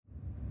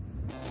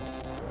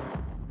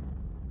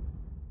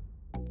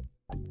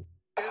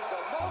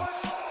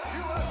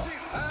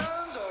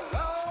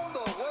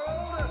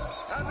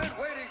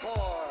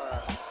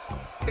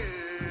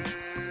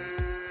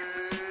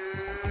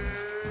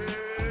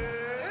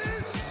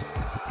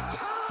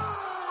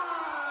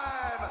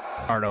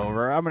start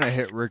over. I'm going to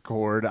hit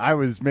record. I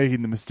was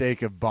making the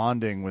mistake of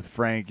bonding with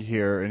Frank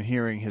here and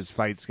hearing his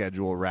fight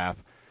schedule, Raph.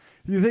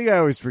 You think I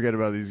always forget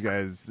about these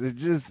guys.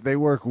 They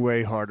work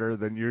way harder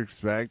than you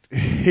expect.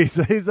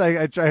 He's like,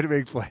 I try to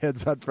make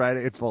plans on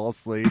Friday and fall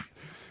asleep,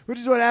 which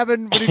is what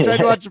happened when he tried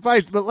to watch the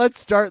fights. But let's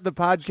start the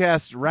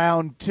podcast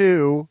round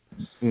 2.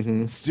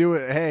 Mm-hmm. Let's do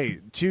it.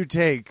 Hey, 2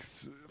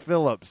 takes.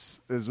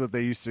 Phillips is what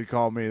they used to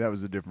call me. That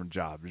was a different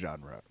job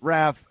genre.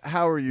 Raph,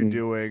 how are you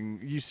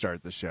doing? You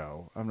start the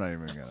show. I'm not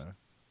even gonna.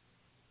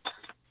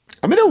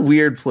 I'm in a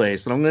weird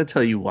place, and I'm going to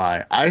tell you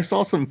why. I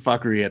saw some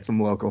fuckery at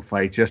some local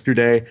fights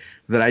yesterday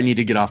that I need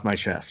to get off my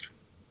chest.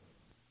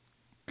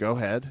 Go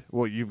ahead.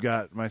 Well, you've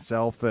got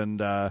myself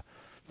and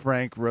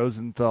Frank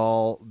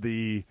Rosenthal,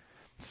 the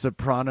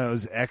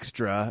Sopranos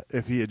extra,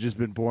 if he had just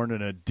been born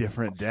in a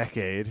different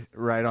decade,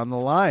 right on the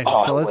line.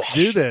 So let's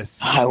do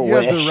this. You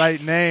have the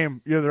right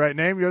name. You have the right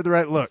name. You have the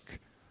right look.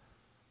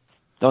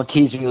 Don't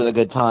tease me with a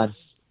good time.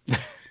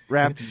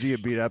 Raph, did you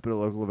get beat up at a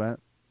local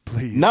event?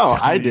 Please. No,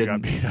 I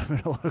didn't. Got beat up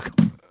at a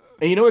local.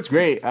 And you know what's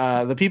great?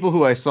 The people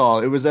who I saw,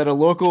 it was at a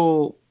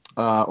local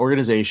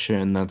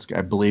organization that's,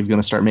 I believe, going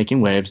to start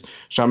making waves.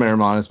 Sean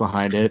Merriman is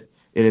behind it.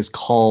 It is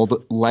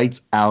called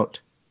Lights Out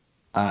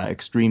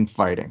Extreme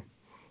Fighting.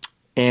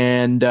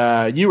 And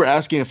you were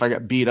asking if I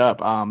got beat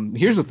up.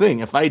 Here's the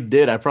thing. If I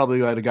did, I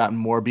probably would have gotten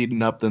more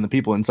beaten up than the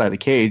people inside the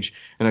cage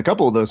in a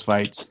couple of those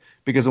fights.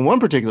 Because in one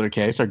particular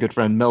case, our good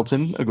friend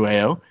Milton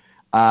Aguayo,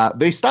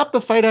 they stopped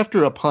the fight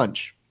after a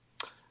punch.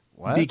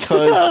 What?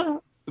 Because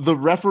the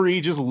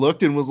referee just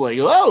looked and was like,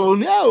 oh,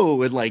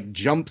 no, and like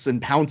jumps and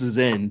pounces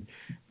in.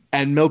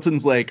 And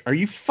Milton's like, are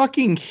you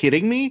fucking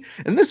kidding me?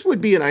 And this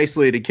would be an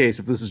isolated case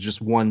if this is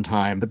just one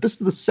time. But this is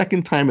the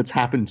second time it's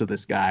happened to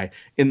this guy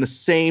in the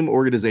same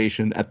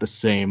organization at the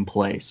same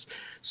place.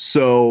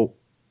 So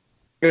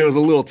it was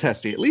a little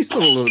testy. At least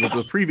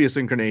the previous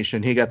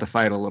incarnation, he got to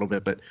fight a little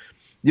bit. But,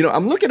 you know,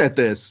 I'm looking at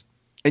this.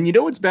 And you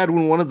know what's bad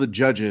when one of the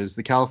judges,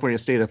 the California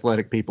State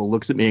Athletic people,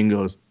 looks at me and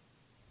goes,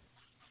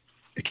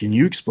 can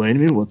you explain to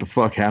me what the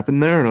fuck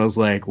happened there? And I was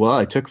like, well,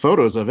 I took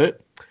photos of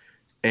it.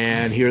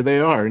 And here they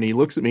are. And he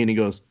looks at me and he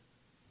goes,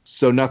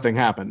 so nothing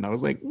happened. And I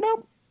was like,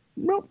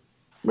 nope.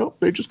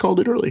 They just called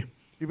it early.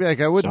 You'd be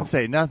like, I wouldn't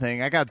say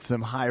nothing. I got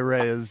some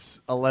high-res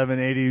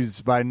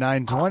 1180s by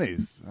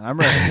 920s. I'm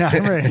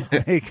ready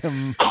to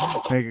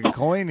make a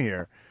coin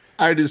here.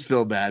 I just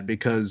feel bad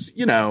because,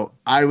 you know,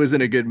 I was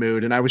in a good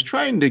mood and I was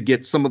trying to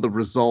get some of the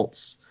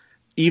results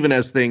even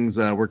as things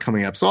were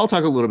coming up. So I'll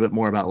talk a little bit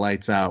more about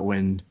Lights Out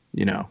when,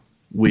 you know,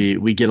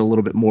 we get a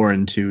little bit more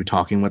into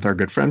talking with our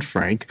good friend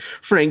Frank.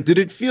 Frank, did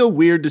it feel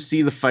weird to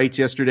see the fights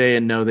yesterday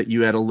and know that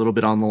you had a little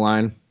bit on the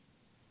line?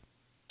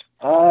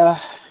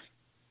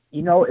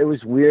 You know, it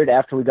was weird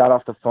after we got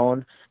off the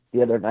phone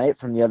the other night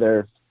from the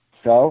other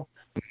show.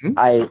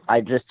 Mm-hmm.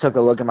 I just took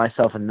a look at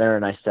myself in the mirror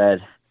and I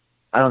said,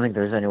 I don't think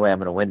there's any way I'm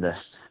going to win this.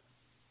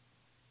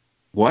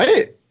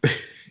 What?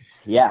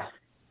 Yeah.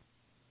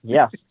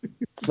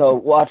 So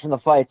watching the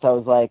fights, I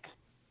was like,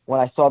 when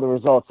I saw the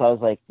results, I was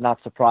like,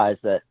 not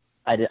surprised that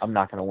I'm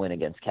not going to win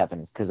against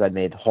Kevin because I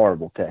made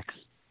horrible picks.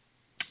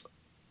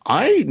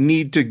 I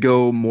need to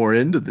go more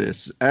into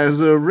this. As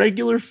a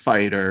regular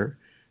fighter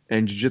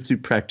and jiu-jitsu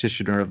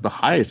practitioner of the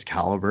highest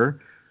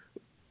caliber,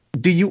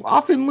 do you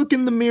often look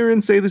in the mirror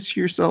and say this to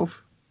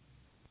yourself?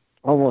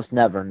 Almost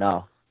never,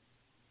 no.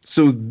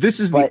 So this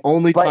is the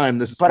only time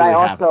this is really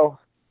happened.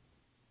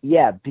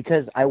 Yeah,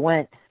 because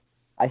I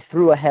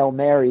threw a Hail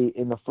Mary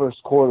in the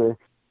first quarter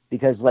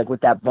because, like,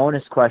 with that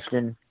bonus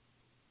question,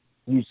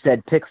 you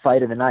said pick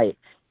fight of the night,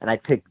 and I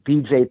picked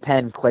BJ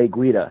Penn, Clay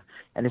Guida.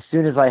 And as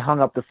soon as I hung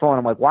up the phone,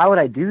 I'm like, why would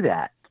I do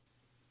that?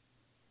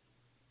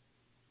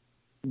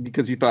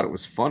 Because you thought it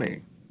was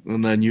funny,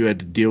 and then you had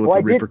to deal with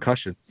the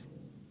repercussions.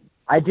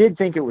 I did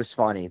think it was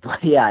funny,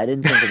 but yeah, I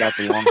didn't think about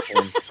the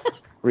long-term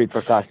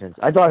repercussions.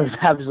 I thought it was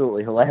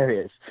absolutely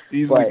hilarious.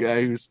 He's the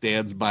guy who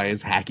stands by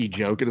his hacky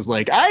joke and is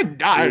like,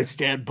 I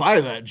stand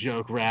by that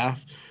joke, Raph.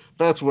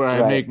 That's where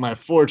I make my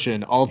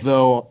fortune,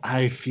 although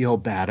I feel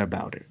bad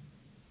about it.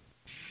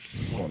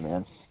 Yeah,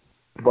 man.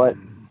 But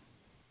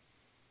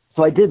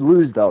so I did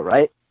lose, though,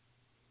 right?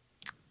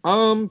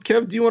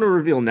 Kev, do you want to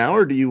reveal now,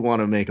 or do you want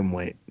to make him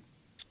wait?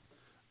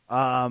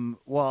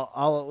 Well,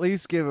 I'll at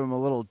least give him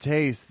a little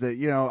taste that,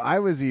 you know, I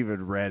was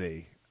even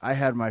ready. I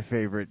had my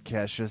favorite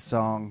Kesha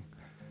song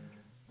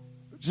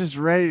just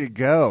ready to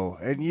go,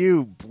 and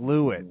you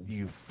blew it,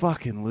 you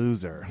fucking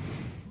loser.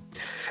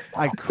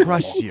 I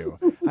crushed you.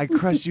 I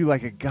crushed you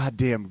like a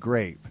goddamn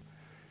grape.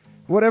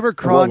 Whatever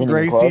Cron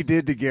Gracie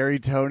did to Gary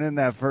Tonin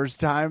that first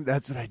time,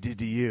 that's what I did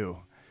to you.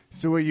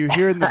 So what you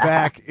hear in the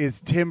back is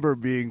timber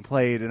being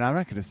played, and I'm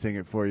not going to sing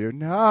it for you.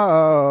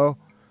 No,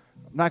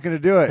 I'm not going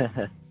to do it.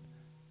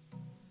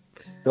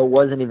 So it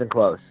wasn't even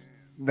close.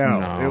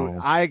 No.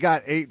 I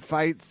got 8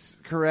 fights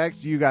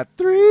correct. You got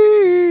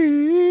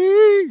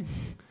 3.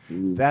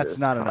 That's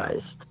not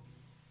enough.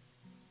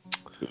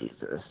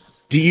 Jesus.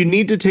 Do you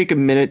need to take a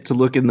minute to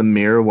look in the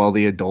mirror while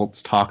the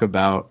adults talk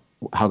about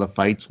how the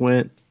fights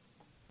went?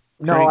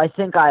 No, I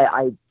think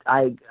I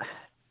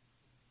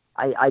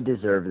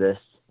deserve this.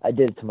 I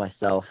did it to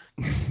myself.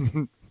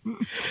 I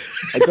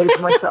did it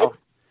to myself.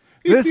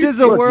 This is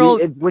a Look,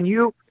 world. when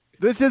you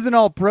This isn't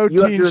all you have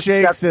protein to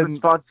shakes accept and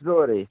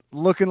responsibility.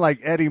 looking like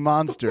Eddie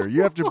Monster.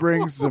 You have to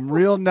bring some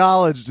real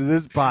knowledge to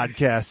this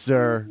podcast,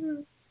 sir.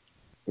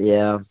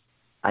 Yeah,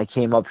 I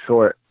came up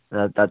short.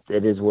 That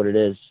it is what it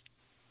is.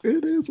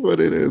 It is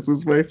what it is.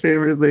 It's my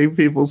favorite thing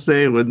people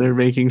say when they're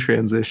making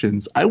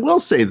transitions. I will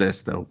say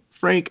this, though.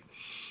 Frank,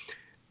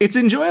 it's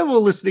enjoyable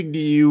listening to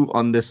you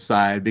on this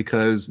side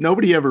because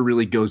nobody ever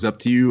really goes up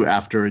to you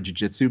after a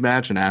jiu-jitsu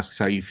match and asks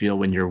how you feel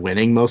when you're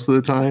winning most of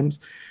the times.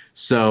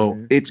 So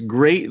it's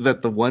great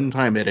that the one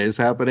time it is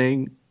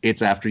happening,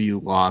 it's after you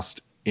lost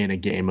in a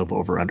game of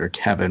over-under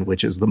Kevin,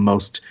 which is the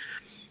most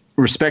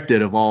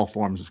respected of all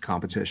forms of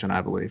competition,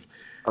 I believe.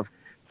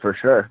 For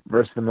sure.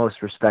 Versus the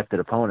most respected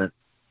opponent.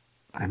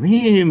 I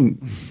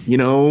mean, you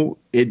know,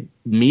 it'd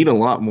mean a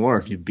lot more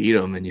if you beat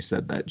him and you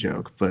said that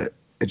joke, but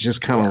it's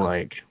just kind of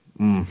like,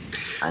 I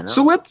know.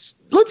 So let's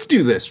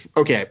do this.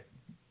 Okay.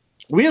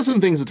 We have some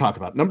things to talk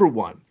about. Number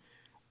one,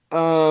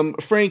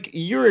 Frank,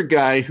 you're a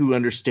guy who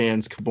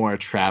understands Kimura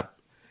Trap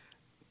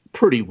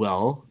pretty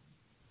well.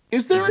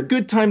 Is there a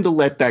good time to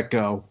let that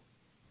go?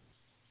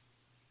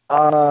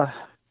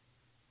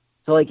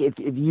 So like if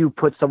you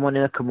put someone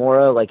in a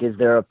Kimura, like is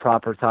there a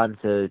proper time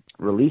to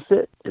release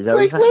it? Is that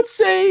Like, what you're saying? let's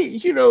say,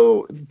 you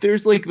know,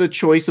 there's like the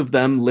choice of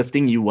them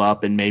lifting you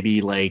up and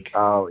maybe like,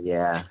 Oh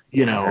yeah.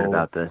 you I heard know,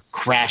 about this.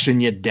 crashing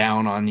you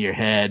down on your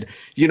head.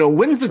 You know,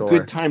 when's the Sure.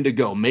 good time to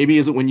go? Maybe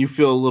is it when you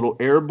feel a little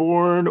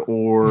airborne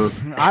or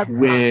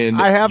when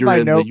I have you're my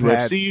in the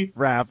notepad, UFC?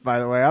 Raph,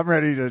 by the way. I'm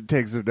ready to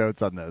take some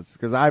notes on this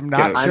because I'm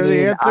not Okay. sure I the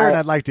mean, answer, and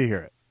I'd like to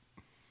hear it.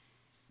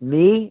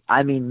 Me,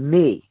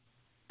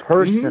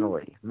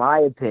 personally, my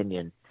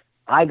opinion,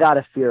 I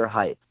gotta fear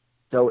height.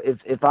 So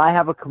if I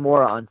have a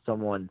Kimura on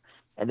someone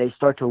and they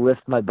start to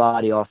lift my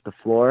body off the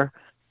floor,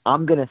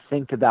 I'm gonna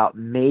think about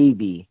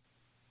maybe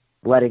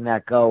letting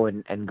that go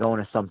and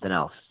going to something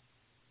else.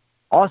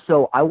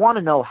 Also, I want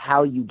to know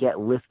how you get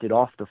lifted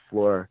off the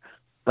floor.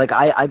 Like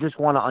I just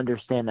want to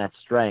understand that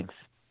strength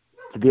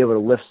to be able to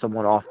lift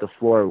someone off the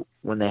floor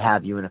when they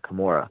have you in a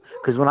Kimura.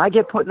 Because when I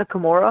get put in a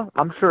Kimura,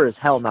 I'm sure as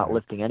hell not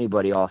lifting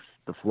anybody off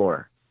the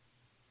floor.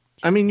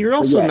 I mean, you're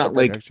also Yeah. not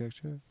like Check.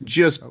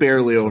 just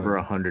barely sorry. over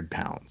 100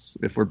 pounds,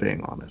 if we're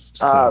being honest.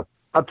 So.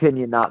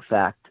 Opinion, not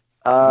fact.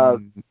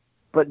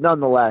 But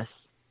nonetheless,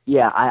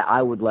 yeah,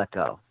 I would let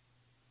go.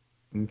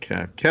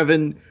 Okay.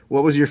 Kevin,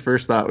 what was your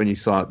first thought when you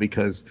saw it?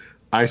 Because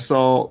I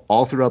saw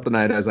all throughout the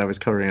night as I was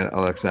covering at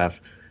LXF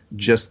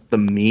just the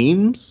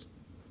memes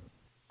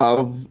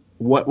of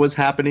what was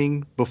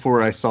happening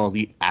before I saw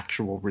the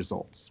actual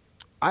results.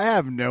 I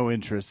have no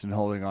interest in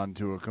holding on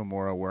to a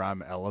Kimura where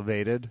I'm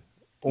elevated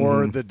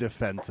or the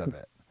defense of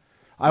it.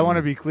 I want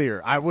to be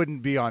clear. I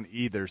wouldn't be on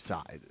either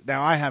side.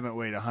 Now, I haven't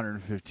weighed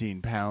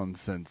 115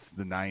 pounds since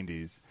the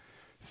 90s.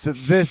 So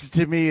this,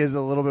 to me, is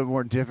a little bit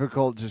more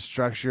difficult to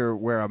structure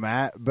where I'm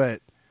at.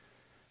 But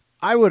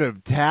I would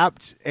have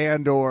tapped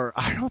and or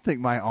I don't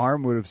think my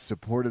arm would have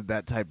supported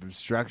that type of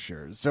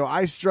structure. So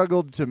I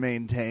struggled to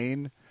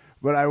maintain,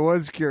 but I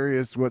was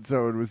curious what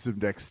someone with some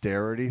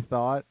dexterity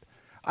thought.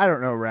 I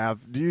don't know,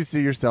 Raph. Do you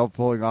see yourself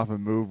pulling off a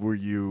move where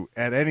you,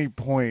 at any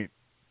point,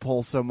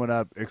 pull someone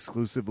up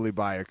exclusively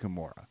by a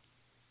Kimura?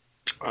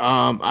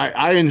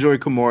 I enjoy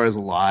Kimuras a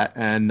lot,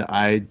 and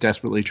I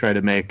desperately try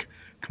to make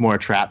Kimura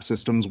trap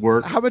systems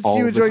work. How much all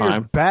do you enjoy the time.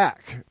 your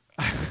back?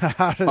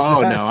 How does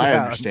Oh, that no, I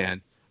sound?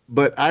 understand.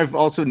 But I've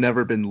also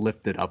never been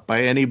lifted up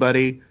by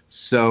anybody,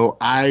 so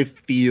I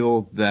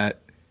feel that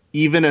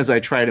even as I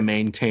try to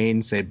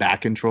maintain, say,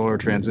 back control or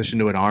transition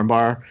to an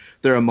armbar,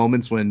 there are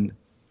moments when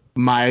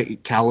my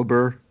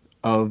caliber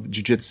of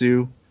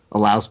jiu-jitsu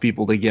allows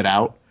people to get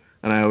out,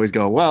 and I always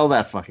go, well,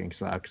 that fucking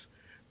sucks.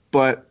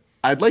 But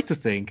I'd like to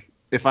think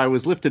if I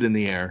was lifted in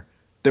the air,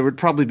 there would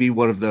probably be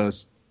one of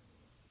those,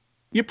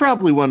 you're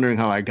probably wondering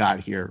how I got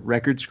here,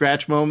 record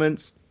scratch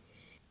moments.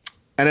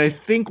 And I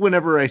think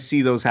whenever I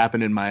see those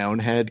happen in my own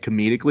head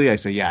comedically, I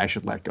say, yeah, I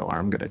should let go or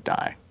I'm going to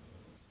die.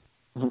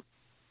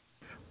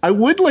 I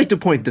would like to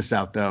point this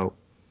out, though.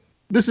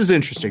 This is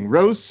interesting.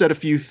 Rose said a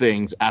few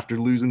things after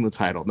losing the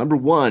title. Number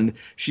one,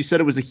 she said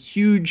it was a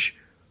huge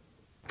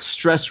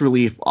stress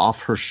relief off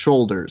her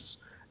shoulders.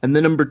 And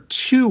then number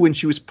two, when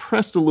she was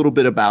pressed a little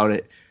bit about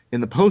it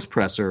in the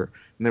post-presser,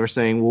 and they were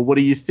saying, well, what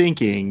are you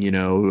thinking? You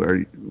know, or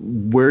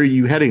where are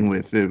you heading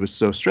with it? It was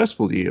so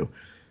stressful to you.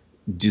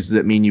 Does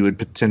that mean you would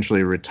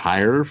potentially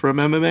retire from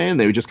MMA? And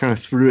they just kind of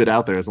threw it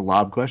out there as a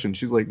lob question.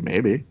 She's like,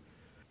 maybe.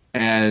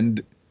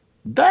 And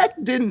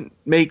that didn't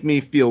make me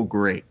feel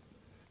great.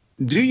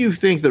 Do you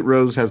think that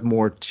Rose has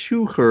more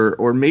to her,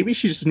 or maybe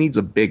she just needs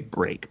a big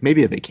break,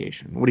 maybe a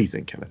vacation? What do you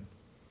think, Kevin?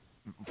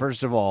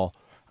 First of all,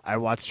 I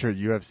watched her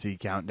UFC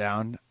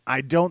countdown.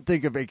 I don't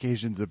think a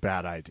vacation's a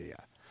bad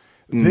idea.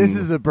 This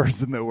is a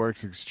person that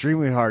works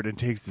extremely hard and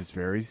takes this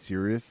very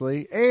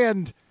seriously,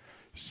 and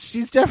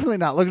she's definitely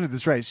not looking at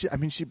this right.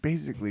 She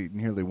basically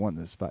nearly won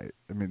this fight.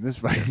 I mean, this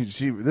fight,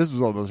 this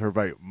was almost her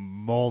fight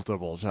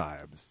multiple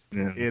times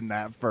in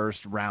that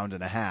first round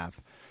and a half.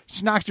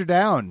 She knocked her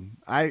down.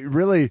 I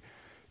really,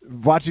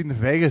 watching the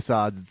Vegas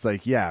odds, it's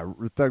like, yeah,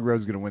 Thug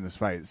Rose is going to win this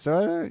fight.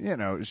 So,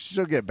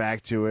 she'll get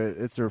back to it.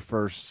 It's her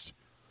first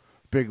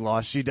big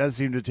loss. She does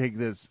seem to take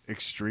this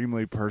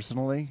extremely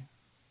personally.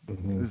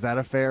 Mm-hmm. Is that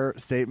a fair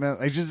statement?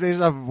 Like, just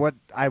based off of what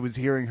I was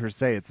hearing her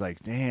say, it's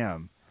like,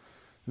 damn,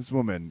 this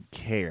woman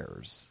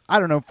cares. I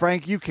don't know,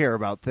 Frank, you care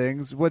about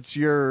things. What's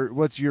your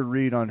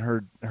read on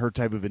her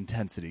type of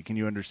intensity? Can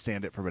you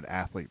understand it from an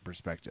athlete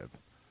perspective?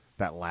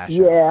 That lash.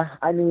 Yeah,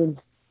 I mean,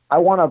 I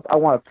want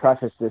to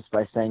preface this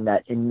by saying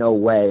that in no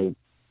way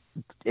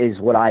is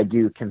what I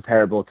do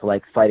comparable to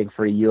like fighting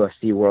for a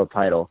UFC world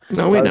title.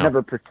 No, we know. I would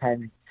never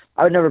pretend.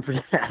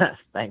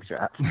 Thanks,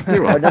 Raph.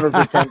 I would never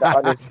pretend to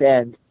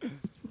understand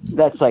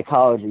that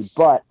psychology,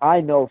 but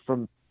I know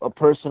from a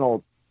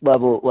personal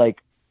level,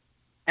 like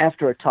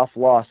after a tough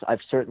loss,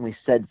 I've certainly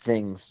said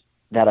things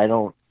that I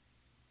don't,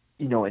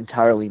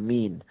 entirely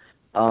mean.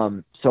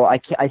 So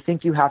I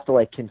think you have to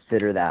like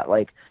consider that.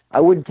 Like I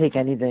wouldn't take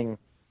anything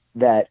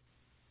that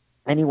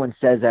anyone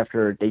says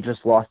after they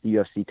just lost the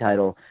UFC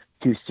title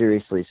too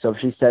seriously. So if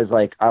she says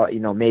like,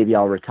 maybe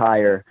I'll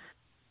retire,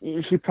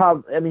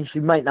 she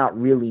might not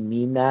really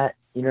mean that.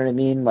 You know what I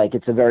mean? Like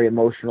it's a very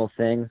emotional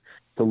thing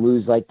to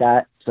lose like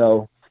that.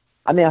 So,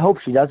 I mean, I hope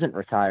she doesn't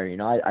retire.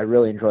 I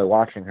really enjoy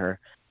watching her,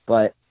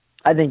 but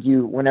I think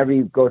whenever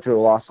you go through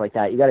a loss like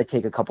that, you got to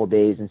take a couple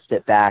days and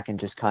sit back and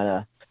just kind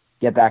of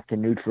get back to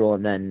neutral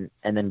and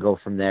then go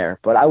from there.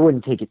 But I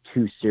wouldn't take it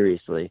too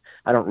seriously.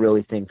 I don't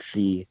really think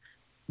she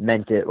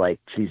meant it like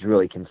she's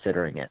really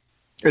considering it.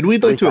 And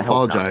we'd like to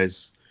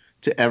apologize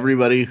to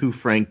everybody who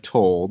Frank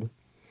told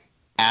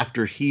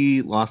after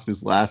he lost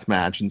his last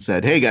match and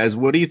said, "Hey guys,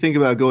 what do you think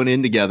about going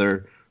in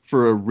together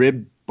for a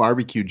rib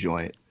barbecue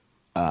joint?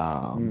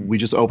 We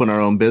just opened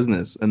our own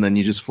business," and then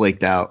you just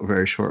flaked out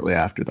very shortly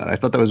after that. I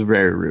thought that was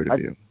very rude of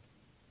you.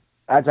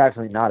 That's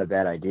actually not a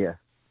bad idea.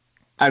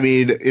 I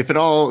mean, if at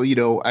all,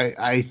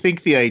 I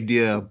think the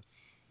idea,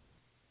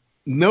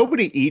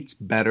 nobody eats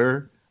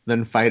better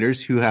than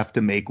fighters who have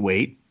to make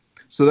weight.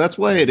 So that's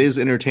why it is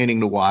entertaining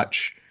to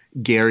watch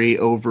Gary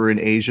over in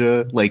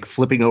Asia, like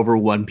flipping over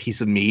one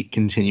piece of meat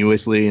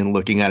continuously and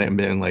looking at it and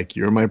being like,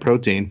 "You're my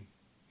protein.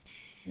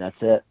 That's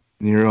it.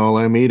 You're all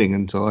I'm eating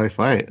until I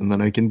fight, and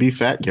then I can be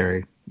Fat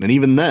Gary." And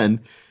even then,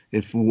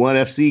 if ONE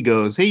FC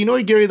goes, "Hey, you know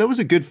what, Gary, that was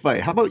a good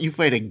fight. How about you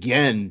fight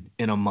again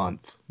in a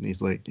month?" And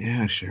he's like,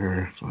 "Yeah,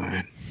 sure,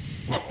 fine."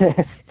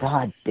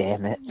 God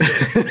damn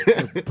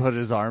it. Put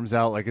his arms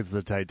out like it's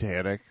the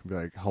Titanic. Be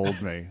like, "Hold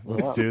me.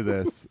 Let's do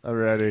this. I'm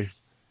ready."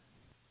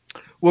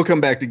 We'll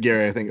come back to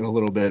Gary, I think, in a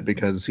little bit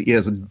because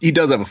he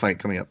does have a fight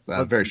coming up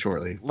very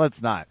shortly.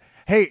 Let's not.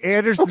 Hey,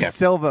 Anderson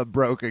Silva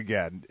broke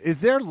again. Is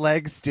there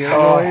leg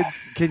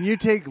steroids? Can you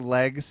take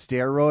leg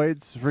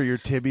steroids for your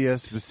tibia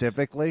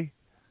specifically?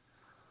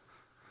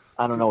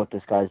 I don't know what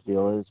this guy's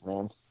deal is,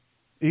 man.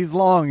 He's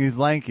long. He's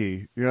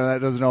lanky.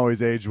 That doesn't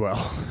always age well.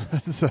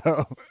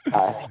 So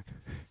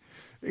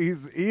he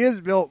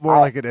is built more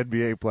like an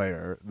NBA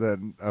player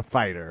than a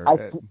fighter.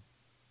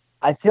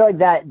 I feel like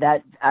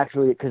that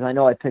actually, because I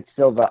know I picked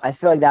Silva, I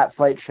feel like that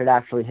fight should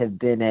actually have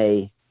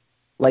been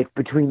like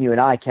between you and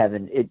I,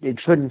 Kevin, it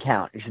shouldn't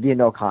count. It should be a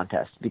no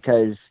contest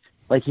because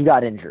like he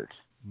got injured.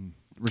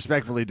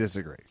 Respectfully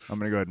disagree. I'm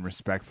going to go ahead and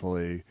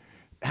respectfully.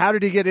 How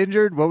did he get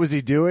injured? What was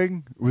he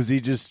doing? Was he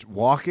just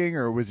walking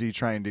or was he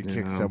trying to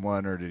kick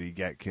someone or did he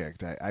get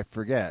kicked? I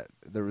forget.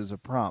 There was a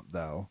prompt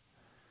though.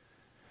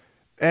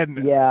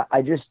 And yeah,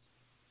 I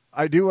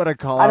do want to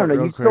call out. I don't know.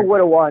 Real you quick. Still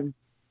would have won.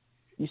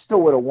 You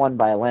still would have won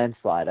by a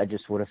landslide. I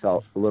just would have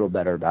felt a little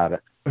better about it.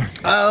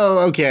 Oh,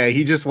 okay.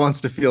 He just wants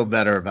to feel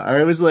better about it.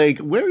 I was like,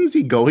 where is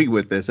he going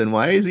with this? And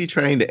why is he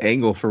trying to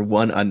angle for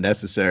one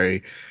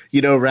unnecessary?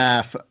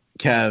 Raph,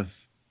 Kev,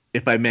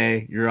 if I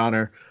may, Your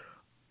Honor,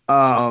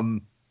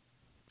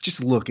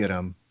 just look at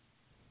him.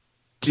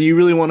 Do you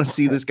really want to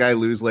see this guy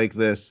lose like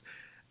this?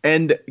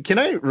 And can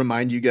I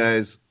remind you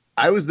guys,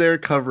 I was there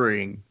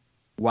covering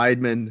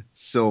Weidman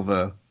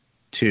Silva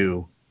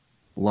 2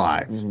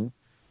 live. Mm-hmm.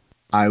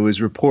 I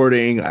was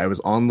reporting. I was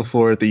on the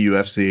floor at the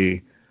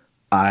UFC.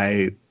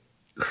 I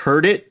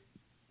heard it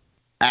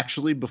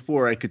actually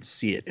before I could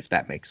see it, if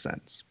that makes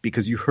sense,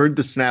 because you heard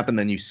the snap and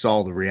then you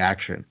saw the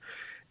reaction.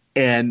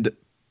 And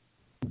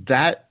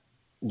that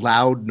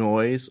loud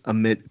noise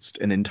amidst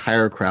an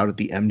entire crowd at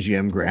the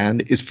MGM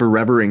Grand is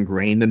forever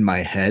ingrained in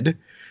my head.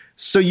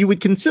 So you would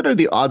consider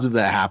the odds of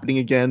that happening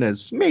again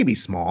as maybe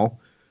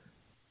small.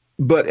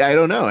 But I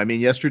don't know. I mean,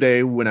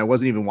 yesterday when I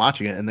wasn't even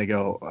watching it and they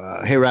go,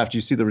 "Hey, Raph, do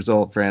you see the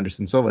result for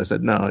Anderson Silva?" I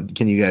said, "No,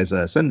 can you guys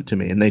send it to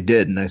me?" And they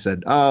did. And I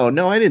said, "Oh,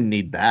 no, I didn't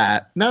need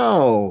that.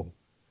 No,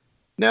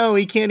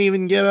 he can't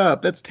even get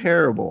up. That's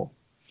terrible."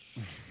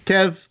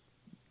 Kev,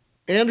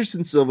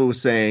 Anderson Silva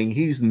was saying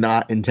he's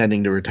not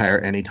intending to retire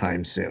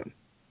anytime soon.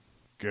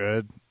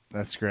 Good.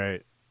 That's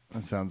great.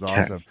 That sounds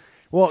awesome.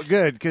 Well,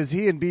 good, because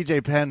he and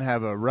BJ Penn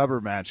have a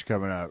rubber match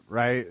coming up,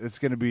 right? It's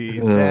going to be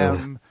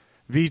them,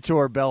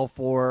 Vitor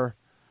Belfort,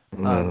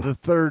 the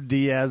third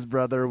Diaz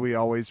brother we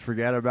always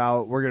forget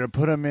about. We're going to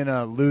put him in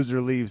a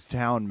loser leaves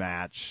town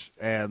match,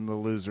 and the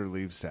loser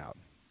leaves town.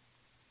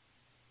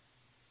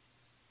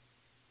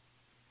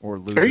 or Are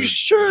you loser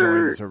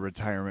sure? joins a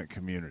retirement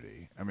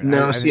community. I mean,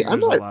 No, I see, think I'm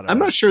there's a not. lot of, I'm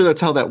not sure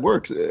that's how that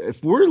works.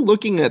 If we're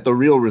looking at the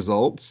real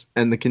results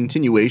and the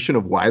continuation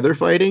of why they're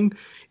fighting,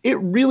 it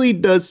really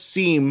does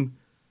seem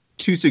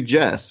to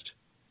suggest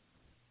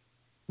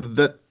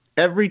that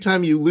every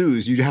time you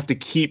lose, you have to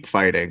keep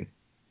fighting.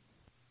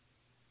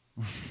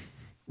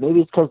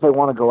 Maybe it's because they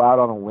want to go out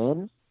on a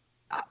win.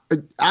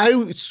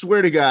 I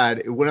swear to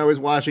God, when I was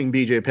watching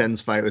BJ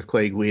Penn's fight with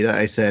Clay Guida,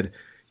 I said,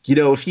 you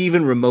know, if he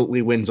even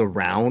remotely wins a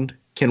round,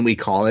 can we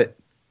call it?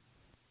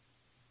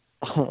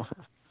 Guys,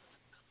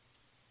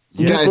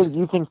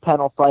 You think Penn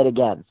will fight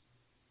again?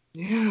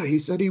 yeah, he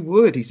said he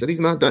would. He said he's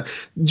not done.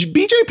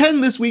 BJ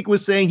Penn this week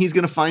was saying he's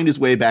going to find his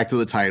way back to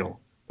the title.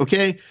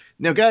 Okay?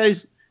 Now,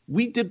 guys,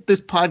 we did this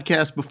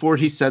podcast before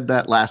he said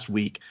that last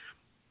week.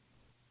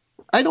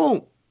 I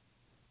don't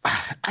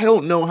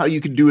know how you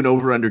could do an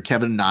over-under,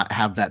 Kevin, not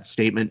have that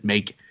statement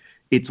make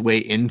its way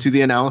into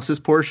the analysis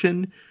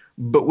portion.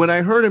 But when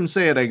I heard him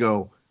say it, I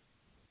go,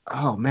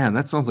 oh, man,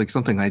 that sounds like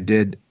something I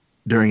did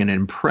during an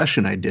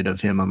impression I did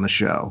of him on the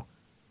show.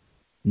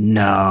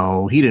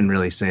 No, he didn't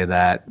really say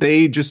that.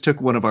 They just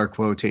took one of our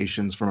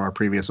quotations from our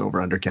previous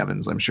over-under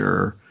Kevin's, I'm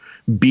sure,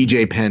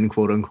 BJ Penn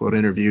quote-unquote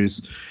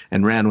interviews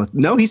and ran with,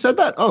 no, he said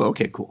that? Oh,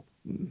 okay, cool.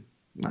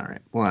 All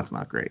right. Well, that's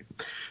not great.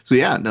 So,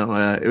 yeah, no,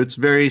 it's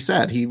very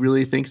sad. He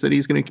really thinks that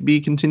he's going to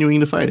be continuing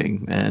to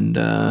fighting, and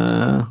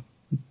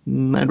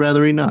I'd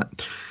rather he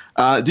not.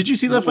 Did you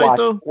see that fight,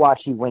 though?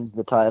 Watch he wins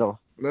the title.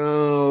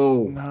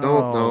 No,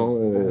 don't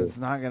know. It's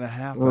not going to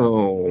happen.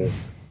 No.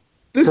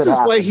 This is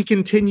why he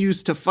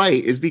continues to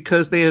fight, is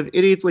because they have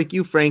idiots like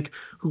you, Frank,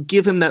 who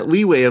give him that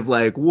leeway of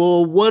like,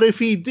 well, what if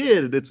he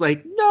did? It's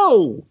like,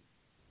 no.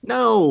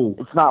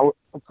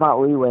 It's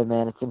not leeway,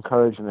 man. It's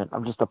encouragement.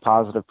 I'm just a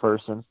positive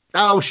person.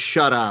 Oh,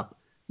 shut up.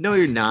 No,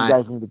 you're not. You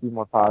guys need to be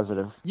more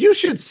positive. You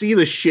should see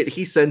the shit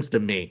he sends to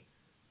me.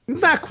 He's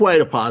not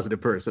quite a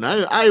positive person.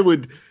 I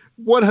would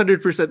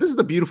 100%. This is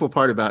the beautiful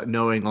part about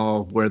knowing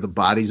all of where the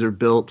bodies are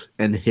built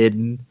and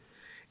hidden,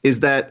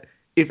 is that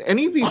if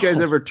any of these guys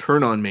ever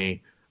turn on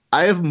me,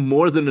 I have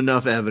more than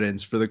enough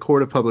evidence for the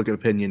court of public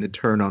opinion to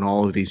turn on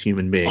all of these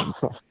human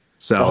beings.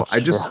 So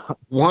I just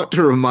want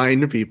to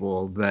remind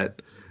people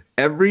that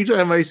every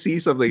time I see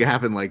something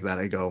happen like that,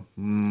 I go,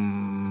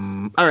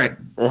 all right.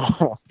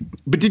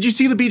 But did you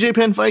see the BJ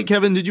Penn fight,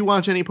 Kevin? Did you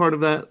watch any part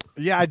of that?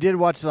 Yeah, I did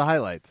watch the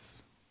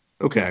highlights.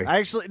 Okay.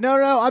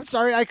 No, I'm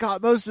sorry. I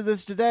caught most of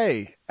this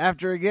today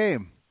after a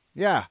game.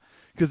 Yeah,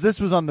 because this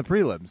was on the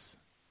prelims.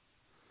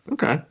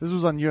 Okay. This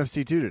was on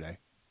UFC 2 today.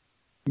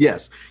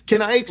 Yes.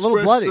 Can I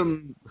express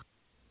some...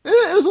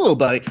 It was a little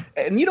bloody.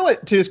 And you know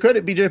what? To his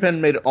credit, BJ Penn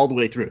made it all the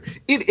way through.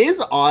 It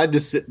is odd to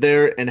sit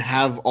there and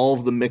have all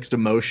of the mixed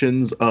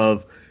emotions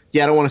of,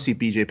 yeah, I don't want to see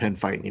BJ Penn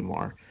fight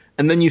anymore.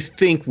 And then you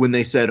think when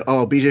they said,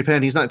 oh, BJ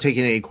Penn, he's not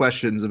taking any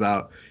questions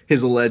about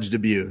his alleged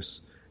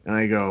abuse. And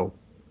I go,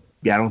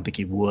 yeah, I don't think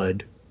he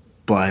would.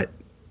 But,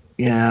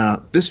 yeah,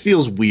 this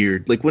feels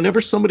weird. Like,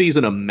 whenever somebody's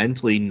in a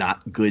mentally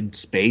not good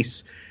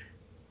space,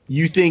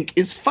 you think,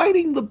 is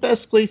fighting the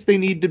best place they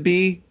need to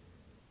be?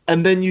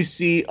 And then you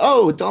see,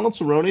 oh, Donald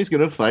Cerrone is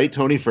going to fight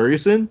Tony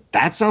Ferguson.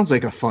 That sounds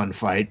like a fun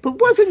fight. But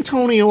wasn't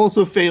Tony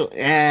also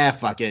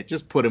fuck it.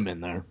 Just put him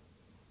in there.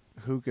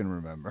 Who can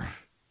remember?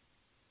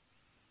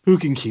 Who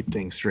can keep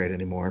things straight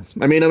anymore?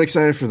 I mean, I'm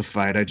excited for the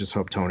fight. I just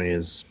hope Tony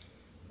is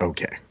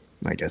okay,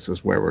 I guess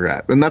is where we're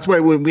at. And that's why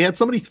when we had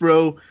somebody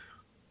throw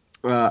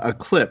a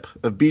clip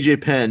of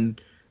BJ Penn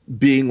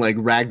being like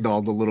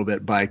ragdolled a little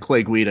bit by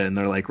Clay Guida, and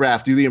they're like,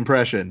 Raph, do the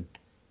impression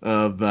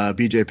of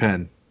BJ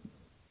Penn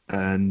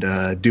and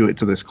do it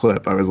to this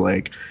clip. I was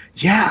like,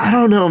 yeah, I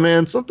don't know,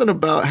 man. Something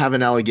about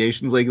having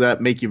allegations like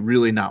that make you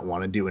really not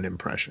want to do an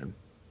impression.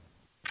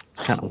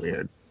 It's kind of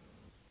weird.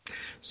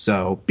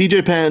 So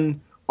BJ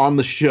Penn on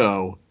the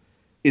show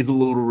is a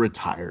little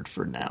retired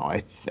for now, I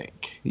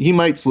think. He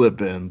might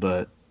slip in,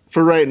 but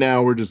for right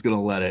now, we're just going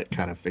to let it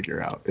kind of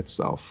figure out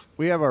itself.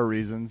 We have our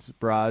reasons,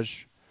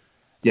 Braj.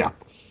 Yeah.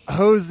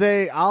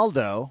 Jose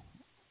Aldo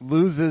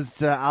loses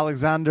to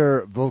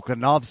Alexander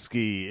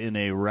Volkanovski in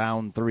a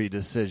round 3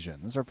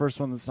 decision. This is our first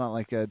one that's not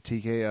like a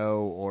TKO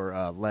or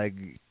a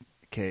leg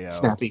KO.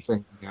 Snappy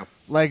thing. Yeah.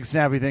 Leg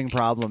snappy thing,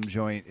 problem,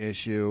 joint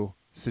issue,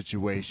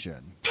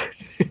 situation.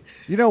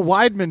 You know,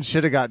 Weidman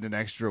should have gotten an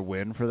extra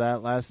win for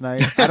that last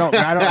night. I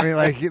don't mean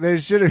like they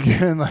should have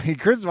given like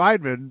Chris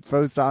Weidman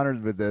post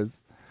honored with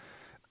this.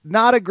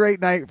 Not a great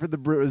night for the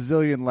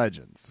Brazilian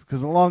legends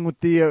because along with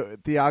Thiago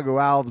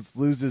Alves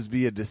loses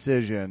via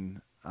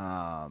decision.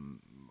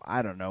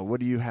 I don't know. What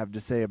do you have to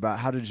say about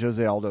how did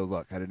Jose Aldo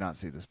look? I did not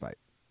see this fight.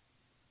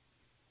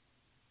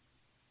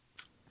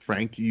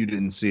 Frank, you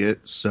didn't see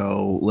it,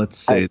 so let's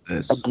say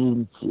this. I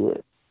didn't see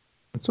it.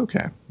 It's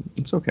okay.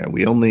 It's okay.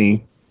 We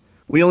only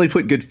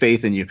put good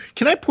faith in you.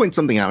 Can I point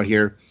something out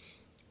here?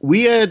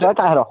 We had...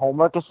 I had a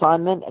homework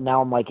assignment, and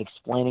now I'm like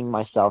explaining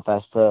myself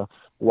as to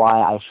why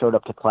I showed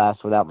up to class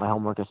without my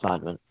homework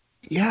assignment.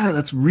 Yeah,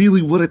 that's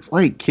really what it's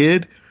like,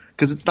 kid.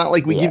 Because it's not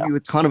like we give you a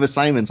ton of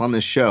assignments on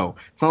this show.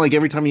 It's not like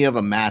every time you have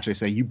a match, I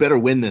say, you better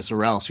win this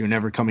or else you're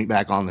never coming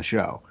back on the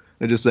show.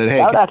 I just said, hey,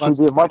 That would can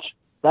you actually watch be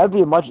that would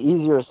be a much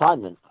easier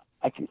assignment.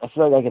 I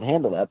feel like I could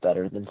handle that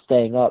better than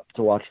staying up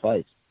to watch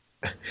fights.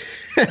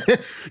 this?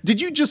 Did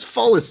you just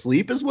fall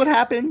asleep is what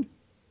happened?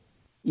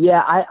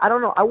 Yeah, I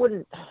don't know. I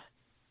wouldn't.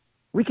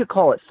 We could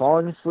call it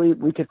falling asleep.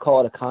 We could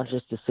call it a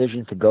conscious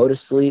decision to go to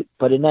sleep.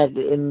 But in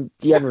the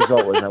end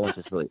result was I went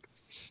to sleep.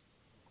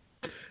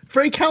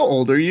 Frank, how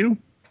old are you?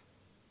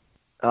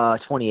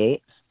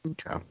 28.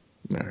 Okay. All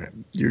right.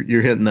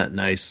 You're hitting that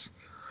nice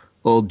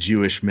old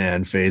Jewish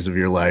man phase of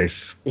your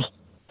life. Good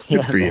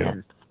Yeah, for you.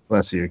 man.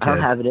 Bless you, I don't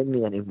kid. have it in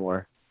me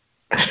anymore.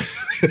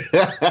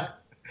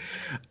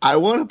 I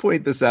want to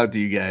point this out to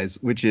you guys,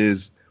 which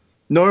is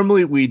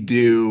normally we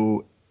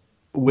do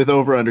with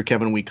Over Under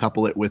Kevin, we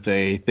couple it with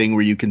a thing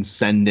where you can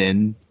send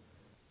in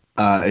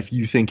if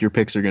you think your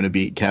picks are going to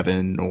beat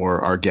Kevin or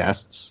our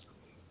guests.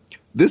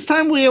 This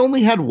time we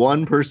only had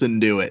one person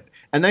do it.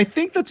 And I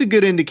think that's a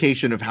good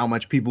indication of how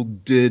much people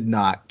did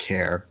not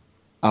care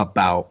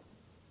about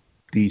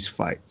these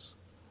fights.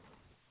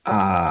 Which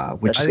I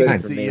is think kind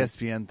it's of the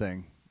ESPN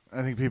thing.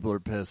 I think people are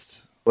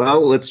pissed.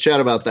 Well, let's chat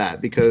about that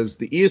because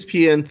the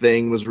ESPN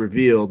thing was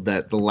revealed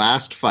that the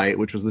last fight,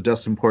 which was the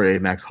Dustin Poirier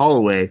Max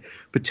Holloway,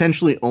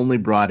 potentially only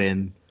brought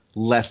in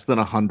less than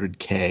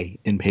 100K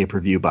in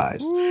pay-per-view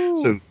buys. Ooh.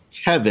 So,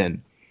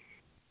 Kevin,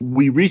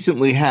 we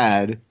recently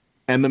had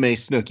MMA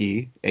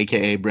Snooki,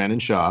 aka Brandon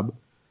Schaub,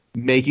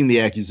 making the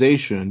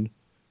accusation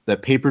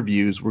that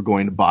pay-per-views were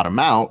going to bottom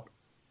out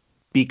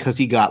because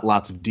he got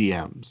lots of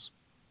DMs.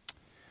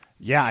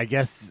 Yeah, I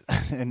guess,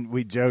 and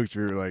we joked,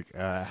 we were like,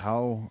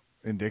 how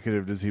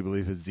indicative does he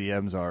believe his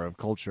DMs are of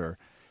culture?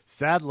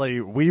 Sadly,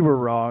 we were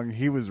wrong.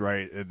 He was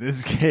right. In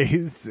this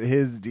case,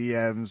 his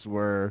DMs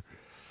were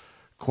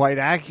quite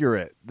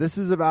accurate. This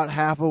is about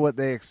half of what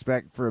they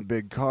expect for a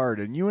big card,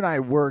 and you and I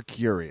were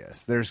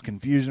curious. There's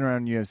confusion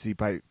around UFC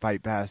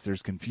Fight Pass.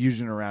 There's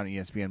confusion around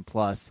ESPN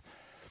Plus.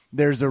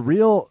 There's a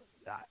real,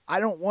 I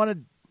don't want to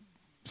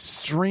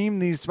stream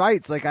these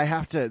fights. Like I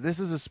have to, this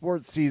is a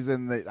sports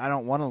season that I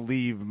don't want to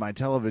leave my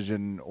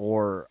television,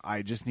 or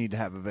I just need to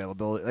have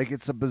availability. Like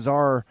it's a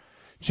bizarre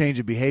change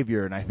of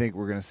behavior, and I think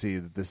we're going to see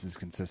that this is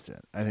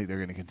consistent. I think they're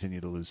going to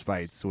continue to lose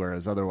fights,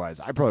 whereas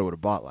otherwise I probably would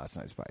have bought last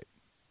night's fight.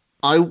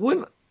 I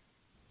wouldn't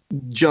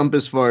jump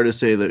as far to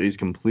say that he's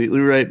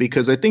completely right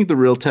because I think the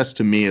real test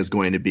to me is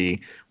going to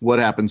be what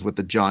happens with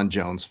the John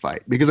Jones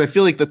fight, because I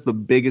feel like that's the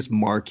biggest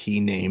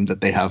marquee name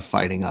that they have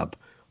fighting up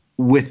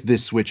with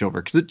this switchover,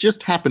 because it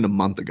just happened a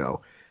month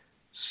ago.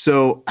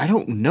 So I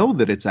don't know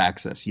that it's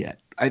access yet.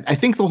 I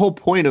think the whole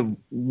point of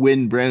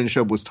when Brandon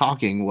Schaub was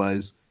talking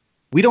was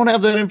we don't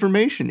have that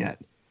information yet.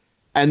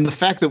 And the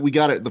fact that we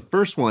got it, the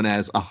first one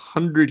as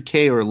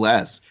 100K or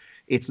less,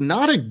 it's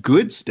not a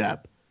good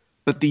step,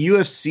 but the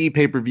UFC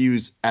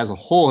pay-per-views as a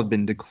whole have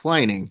been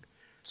declining.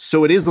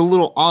 So it is a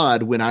little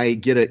odd when I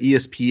get an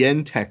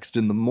ESPN text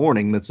in the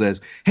morning that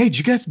says, hey, did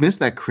you guys miss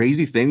that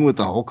crazy thing with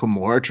the whole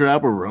Kimura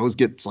trap where Rose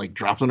gets like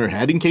dropped on her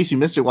head? In case you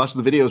missed it, watch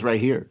the videos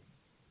right here.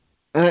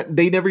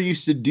 They never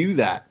used to do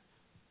that.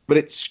 But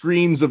it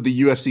screams of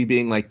the UFC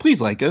being like,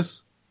 please like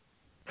us.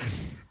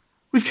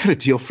 We've got a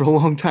deal for a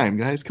long time,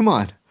 guys. Come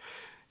on.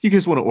 You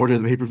guys want to order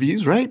the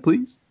pay-per-views, right?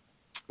 Please.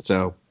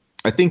 So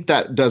I think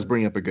that does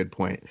bring up a good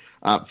point.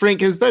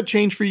 Frank, has that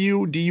changed for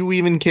you? Do you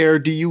even care?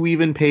 Do you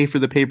even pay for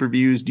the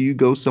pay-per-views? Do you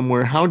go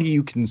somewhere? How do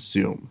you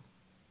consume?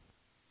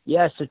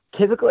 Yeah, so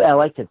typically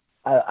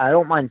I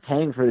don't mind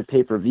paying for the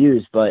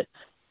pay-per-views, but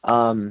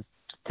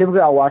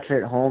typically I'll watch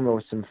it at home or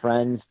with some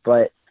friends.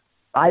 But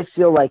I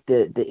feel like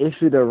the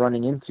issue they're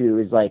running into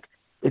is like,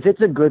 if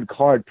it's a good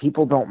card,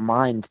 people don't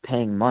mind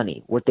paying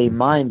money. What they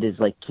mind is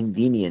like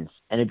convenience.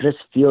 And it just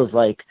feels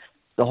like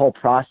the whole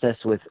process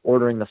with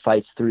ordering the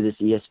fights through this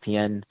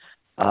ESPN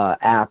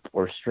app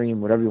or stream,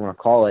 whatever you want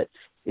to call it,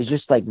 is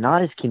just like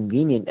not as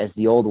convenient as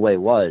the old way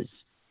was.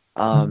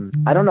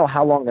 I don't know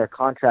how long their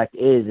contract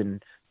is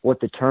and what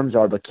the terms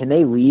are, but can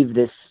they leave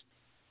this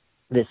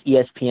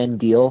ESPN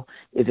deal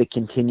if it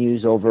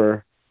continues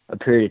over a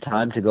period of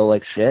time to go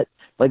like shit?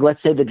 Like,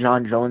 let's say the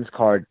John Jones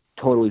card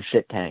totally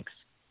shit tanks.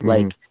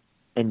 Like,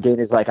 and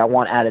Dana's like, I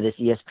want out of this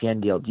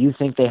ESPN deal. Do you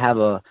think they have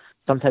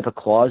some type of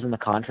clause in the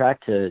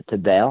contract to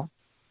bail?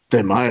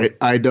 They might.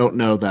 I don't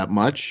know that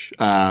much,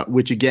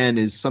 which again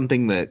is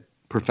something that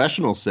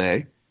professionals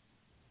say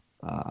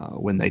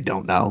when they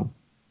don't know.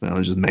 They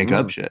don't just make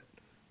up shit.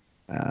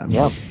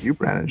 You,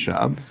 Brandon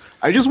Schaub.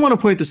 I just want to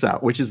point this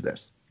out, which is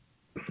this.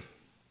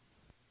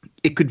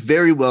 It could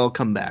very well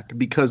come back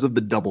because of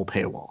the double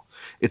paywall.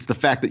 It's the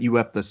fact that you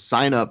have to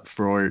sign up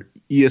for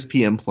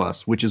ESPN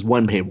Plus, which is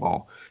one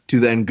paywall, to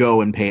then go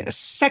and pay a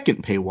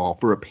second paywall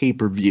for a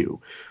pay-per-view.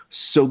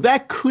 So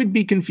that could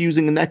be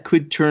confusing and that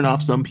could turn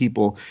off some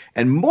people.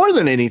 And more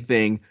than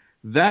anything,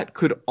 that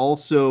could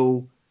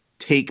also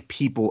take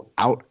people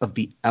out of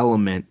the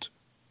element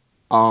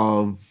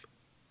of,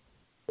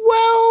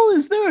 well,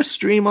 is there a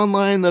stream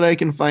online that I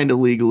can find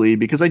illegally?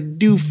 Because I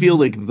do feel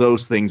like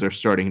those things are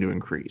starting to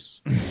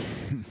increase.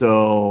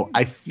 So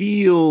I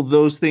feel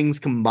those things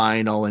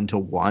combined all into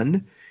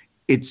one.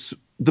 It's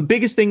the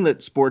biggest thing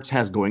that sports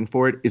has going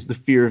for it is the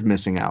fear of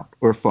missing out,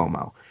 or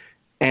FOMO.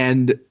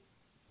 And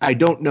I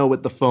don't know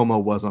what the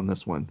FOMO was on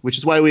this one, which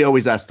is why we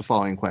always ask the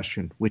following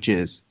question, which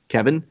is,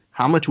 Kevin,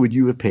 how much would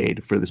you have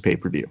paid for this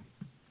pay-per-view?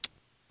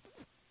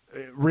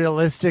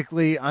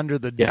 Realistically, under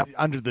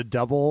the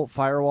double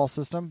firewall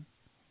system?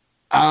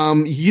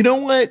 You know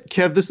what,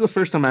 Kev? This is the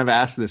first time I've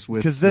asked this with,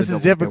 because this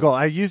is difficult.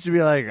 I used to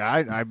be like,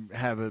 I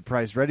have a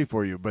price ready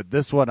for you, but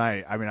this one,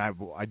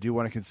 I do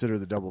want to consider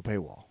the double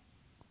paywall.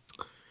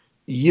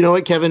 You know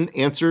what, Kevin?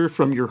 Answer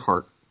from your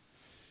heart.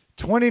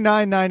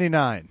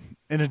 $29.99.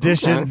 In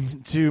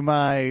addition to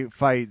my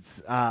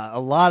fights, a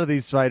lot of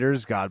these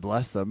fighters, God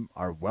bless them,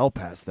 are well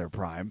past their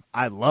prime.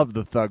 I love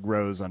the Thug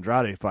Rose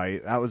Andrade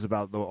fight. That was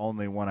about the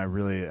only one I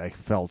really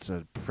felt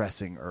a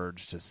pressing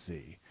urge to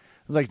see.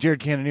 It was like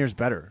Jared Cannonier's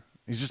better.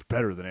 He's just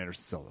better than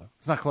Anderson Silva.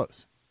 It's not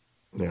close.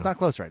 Yeah. It's not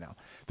close right now.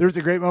 There was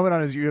a great moment on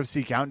his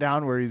UFC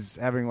countdown where he's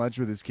having lunch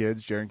with his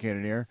kids, Jared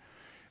Cannonier,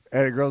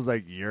 and a girl's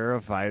like, "You're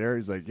a fighter?"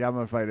 He's like, "Yeah, I'm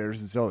going to fight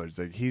Anderson Silva." He's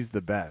like, "He's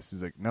the best."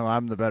 He's like, "No,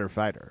 I'm the better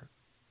fighter."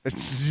 And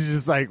she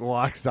just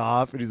walks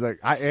off, and he's like,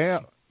 "I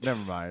am."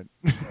 Never mind.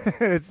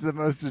 It's the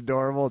most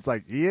adorable. It's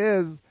like, he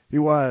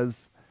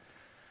was,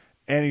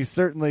 and he's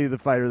certainly the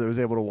fighter that was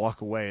able to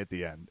walk away at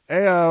the end.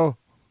 Ayo.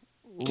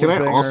 Can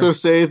I also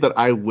say that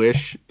I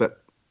wish that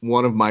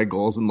one of my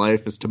goals in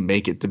life is to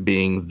make it to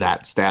being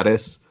that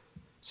status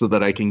so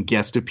that I can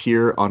guest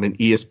appear on an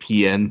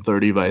ESPN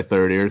 30 by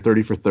 30 or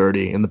 30 for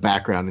 30 in the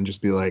background and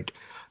just be like,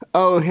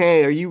 "Oh,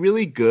 hey, are you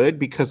really good?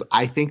 Because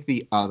I think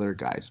the other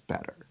guy's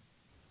better."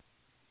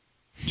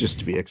 Just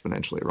to be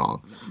exponentially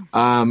wrong.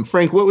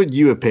 Frank, what would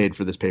you have paid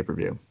for this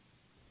pay-per-view?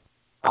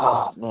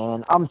 Oh,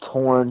 man, I'm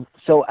torn.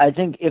 So I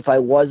think if I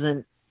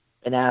wasn't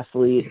an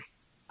athlete,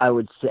 I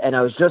would say, and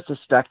I was just a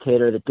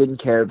spectator that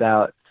didn't care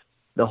about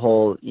the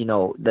whole,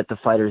 that the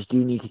fighters do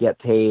need to get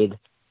paid,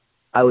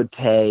 I would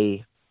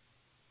pay,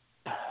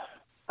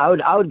 I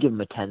would give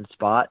him a 10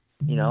 spot,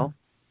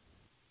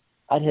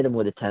 I'd hit him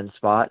with a 10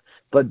 spot.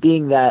 But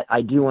being that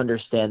I do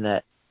understand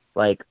that,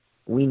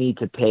 we need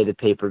to pay the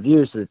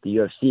pay-per-view so that the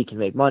UFC can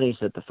make money,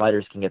 so that the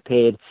fighters can get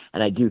paid,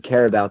 and I do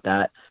care about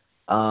that.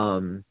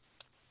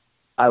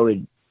 I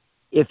would,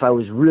 if I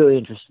was really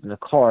interested in the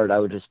card, I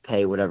would just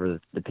pay whatever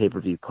the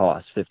pay-per-view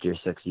costs, $50 or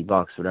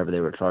 $60, whatever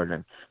they were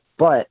charging.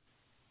 But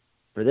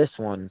for this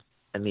one,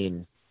 I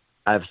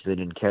obviously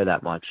didn't care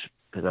that much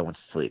because I went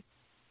to sleep.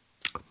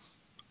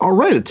 All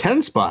right, a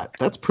 10 spot.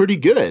 That's pretty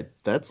good.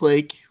 That's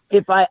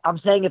I'm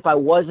saying if I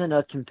wasn't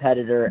a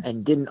competitor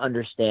and didn't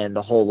understand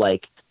the whole,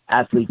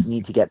 athletes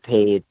need to get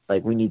paid,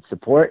 we need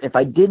support. If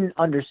I didn't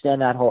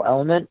understand that whole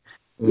element,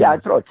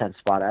 I'd throw a 10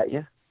 spot at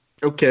you.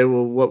 Okay,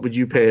 well, what would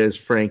you pay as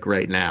Frank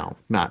right now?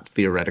 Not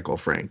theoretical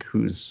Frank,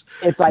 who's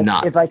if I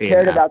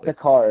cared about the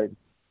card,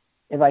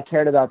 I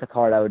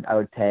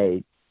would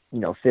pay,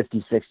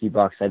 $50,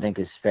 $60. I think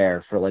is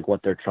fair for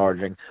what they're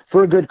charging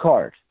for a good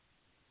card,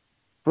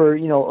 for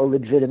a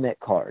legitimate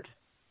card.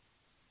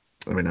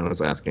 I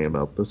was asking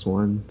about this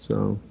one,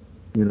 so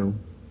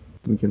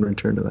we can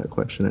return to that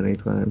question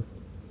anytime.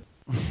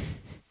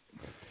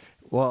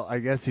 Well, I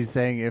guess he's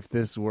saying if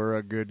this were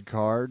a good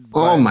card.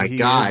 Oh my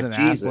God,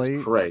 Jesus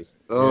athlete. Christ!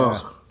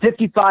 Oh,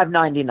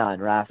 $55.99,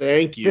 Raph.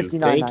 Thank you,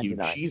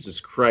 Jesus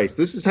Christ!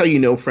 This is how you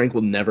know Frank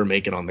will never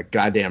make it on the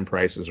goddamn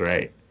Price is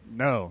Right.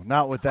 No,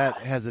 not with that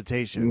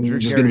hesitation. You're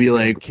just gonna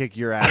be kick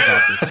your ass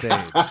off the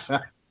stage.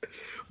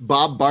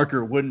 Bob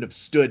Barker wouldn't have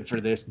stood for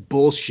this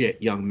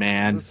bullshit, young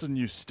man. Listen,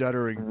 you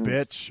stuttering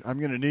bitch! I'm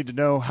gonna need to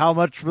know how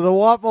much for the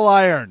waffle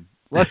iron.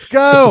 Let's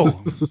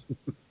go.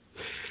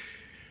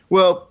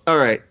 Well, all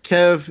right.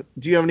 Kev,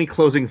 do you have any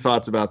closing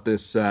thoughts about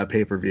this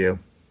pay-per-view?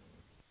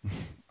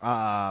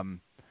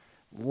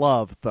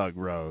 Love Thug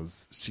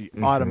Rose. She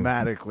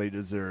automatically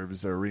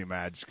deserves a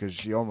rematch because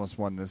she almost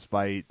won this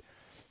fight.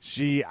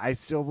 She, I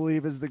still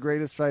believe, is the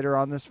greatest fighter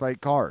on this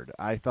fight card.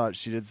 I thought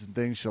she did some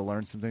things. She'll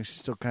learn some things. She's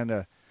still kind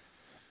of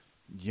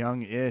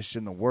young-ish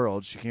in the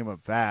world. She came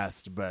up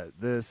fast, but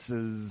this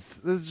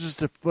is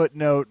just a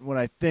footnote when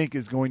I think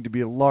is going to be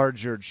a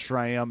larger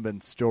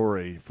triumphant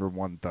story for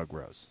one Thug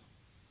Rose.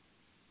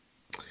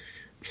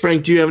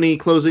 Frank, do you have any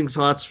closing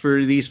thoughts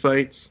for these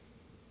fights?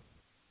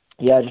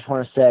 Yeah, I just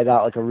want to say I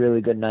got a really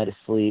good night of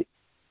sleep.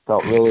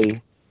 Felt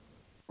really,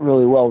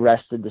 really well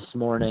rested this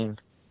morning.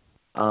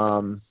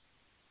 And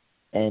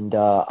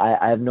I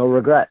have no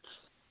regrets.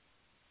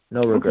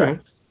 No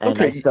regrets.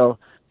 Okay.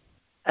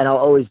 And I'll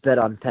always bet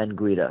on Penn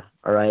Guida,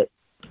 all right?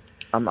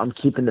 I'm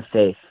keeping the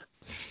faith.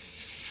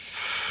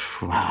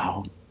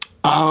 Wow.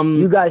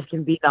 You guys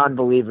can be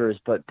non-believers,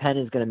 but Penn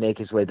is going to make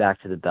his way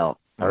back to the belt.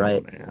 All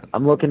right. Man.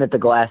 I'm looking at the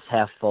glass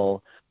half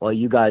full while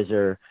you guys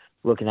are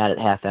looking at it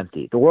half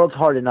empty. The world's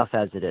hard enough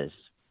as it is.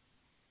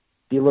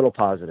 Be a little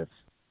positive.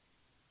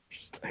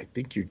 I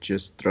think you're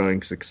just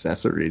throwing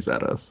accessories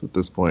at us at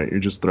this point. You're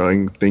just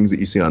throwing things that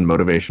you see on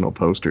motivational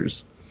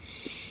posters.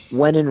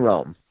 When in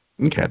Rome.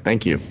 Okay,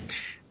 thank you.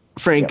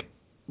 Frank,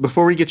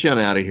 Before we get you on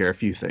out of here, a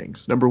few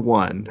things. Number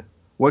one,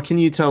 what can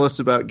you tell us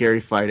about Gary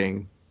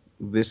fighting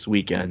this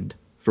weekend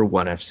for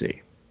ONE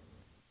FC?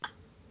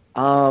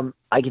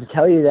 I can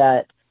tell you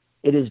that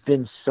it has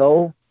been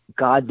so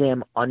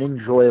goddamn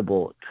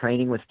unenjoyable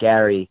training with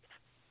Gary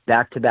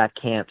back-to-back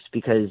camps,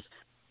 because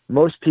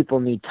most people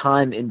need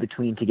time in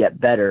between to get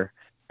better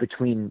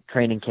between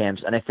training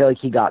camps, and I feel like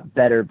he got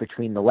better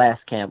between the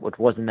last camp, which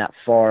wasn't that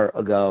far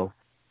ago,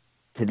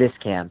 to this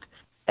camp,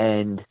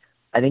 and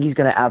I think he's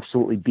going to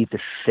absolutely beat the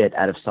shit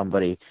out of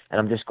somebody, and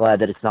I'm just glad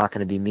that it's not going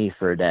to be me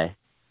for a day,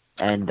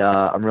 and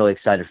I'm really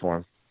excited for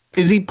him.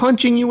 Is he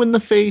punching you in the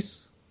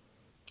face?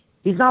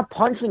 He's not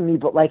punching me,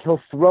 but like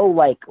he'll throw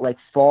like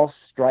false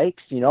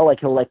strikes, you know, like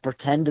he'll like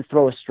pretend to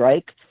throw a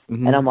strike,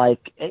 and I'm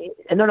like,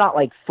 and they're not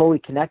like fully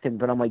connected,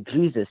 but I'm like,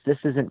 Jesus, this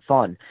isn't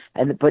fun.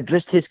 But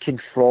just his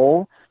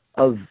control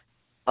of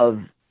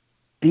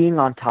being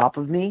on top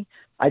of me,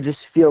 I just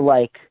feel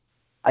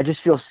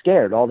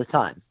scared all the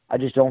time. I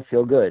just don't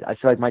feel good. I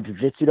feel like my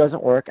jiu-jitsu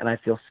doesn't work, and I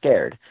feel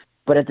scared.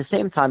 But at the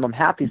same time, I'm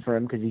happy for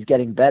him because he's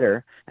getting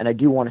better, and I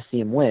do want to see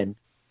him win.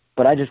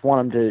 But I just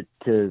want him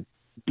to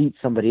beat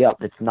somebody up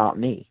that's not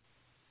me.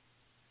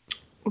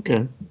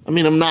 Okay. I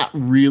mean, I'm not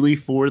really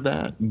for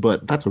that,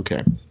 but that's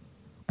okay.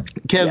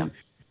 Kev,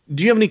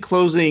 do you have any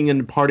closing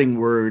and parting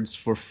words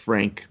for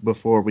Frank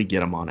before we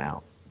get him on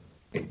out?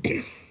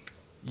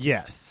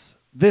 Yes.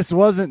 This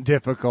wasn't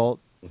difficult.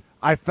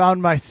 I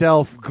found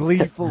myself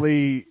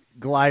gleefully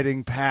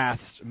gliding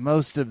past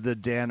most of the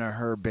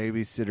Danaher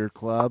Babysitter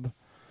Club.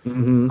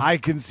 I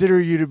consider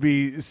you to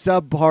be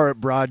subpar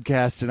at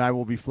broadcast, and I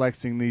will be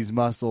flexing these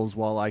muscles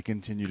while I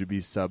continue to be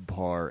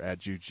subpar at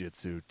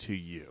jiu-jitsu to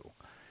you.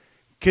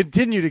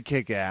 Continue to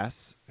kick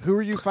ass. Who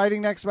are you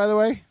fighting next, by the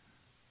way?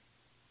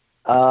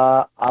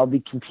 I'll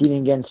be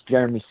competing against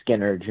Jeremy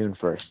Skinner June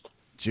 1st.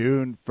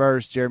 June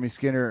 1st, Jeremy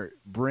Skinner.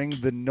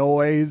 Bring the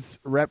noise,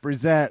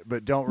 represent,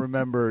 but don't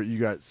remember you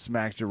got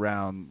smacked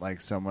around like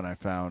someone I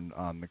found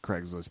on the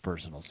Craigslist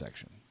personal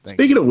section.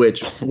 Speaking of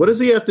which, what does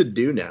he have to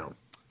do now?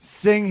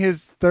 Sing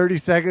his 30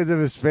 seconds of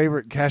his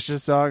favorite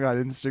Kesha song on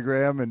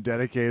Instagram and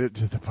dedicate it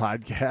to the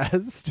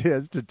podcast. He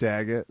has to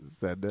tag it and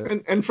send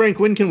it. And Frank,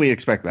 when can we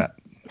expect that?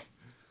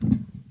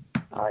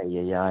 I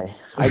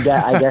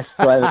guess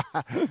I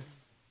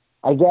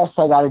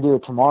got to do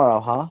it tomorrow,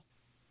 huh?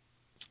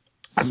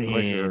 I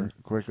mean,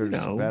 quicker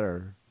is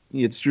better.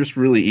 It's just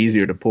really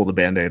easier to pull the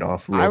Band-Aid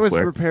off real quick. I was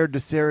prepared to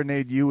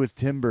serenade you with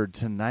Timber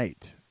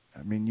tonight.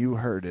 I mean, you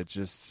heard it.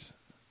 Just,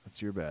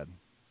 that's your bad.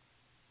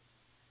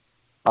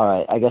 All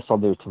right, I guess I'll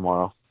do it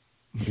tomorrow.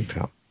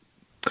 Okay.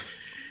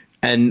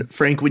 And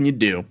Frank, when you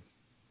do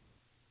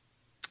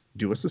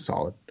us a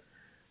solid.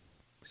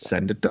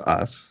 Send it to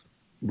us.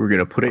 We're going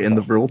to put it in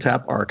the Vril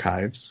Tap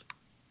archives.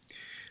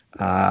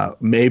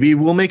 Maybe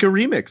we'll make a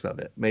remix of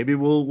it. Maybe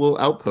we'll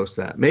outpost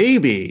that.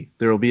 Maybe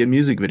there will be a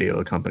music video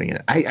accompanying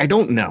it. I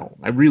don't know.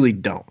 I really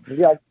don't.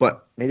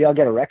 Maybe I'll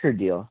get a record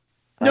deal.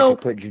 No. I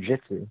could put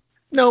jiu-jitsu.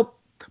 Nope.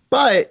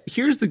 But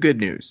here's the good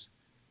news.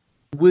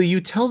 Will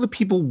you tell the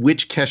people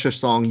which Kesha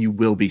song you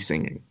will be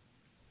singing?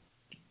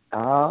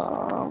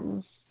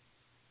 You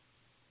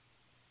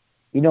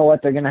know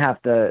what? They're gonna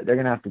have to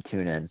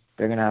tune in.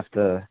 They're gonna have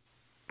to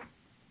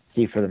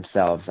see for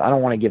themselves. I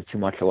don't want to give too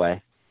much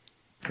away.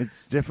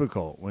 It's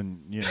difficult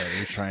when you're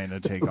trying to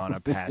take on a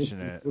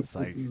passionate. It's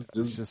like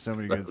it's just so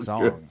many good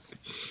songs.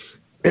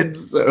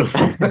 It's so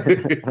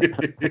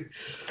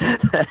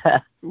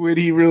when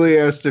he really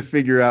has to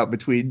figure out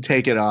between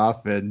Take It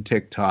Off and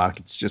TikTok,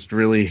 it's just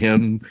really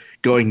him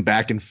going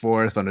back and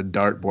forth on a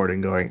dartboard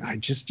and going,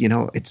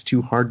 it's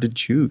too hard to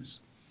choose.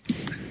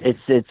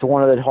 It's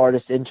one of the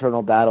hardest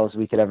internal battles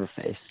we could ever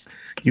face.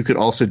 You could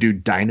also do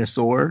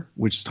Dinosaur,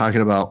 which is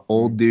talking about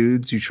old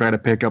dudes who try to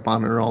pick up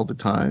on her all the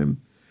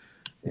time.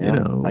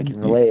 Yeah, I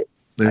can relate.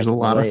 There's a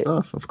lot of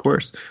stuff, of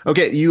course.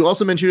 Okay, you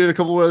also mentioned a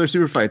couple of other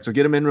super fights, so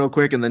get them in real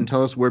quick and then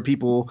tell us where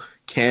people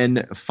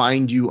can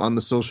find you on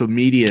the social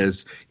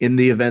medias in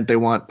the event they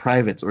want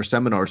privates or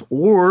seminars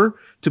or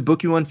to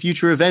book you on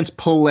future events.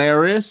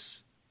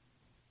 Polaris.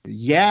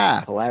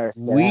 Yeah. Polaris.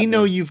 We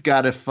know you've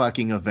got a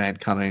fucking event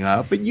coming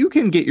up, but you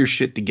can get your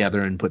shit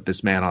together and put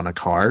this man on a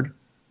card.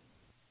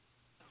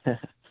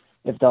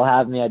 If they'll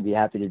have me, I'd be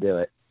happy to do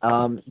it.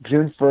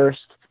 June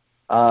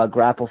 1st,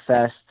 Grapple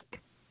Fest.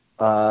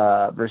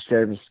 Versus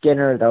Jeremy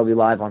Skinner. That'll be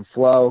live on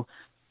Flow.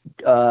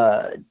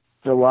 June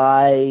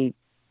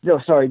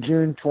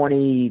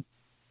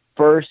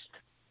 21st,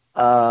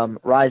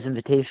 Rise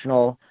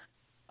Invitational.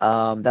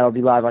 That'll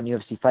be live on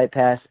UFC Fight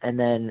Pass. And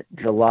then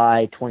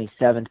July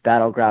 27th,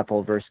 Battle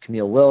Grapple versus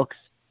Camille Wilkes,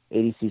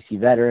 80cc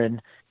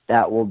veteran.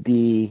 That will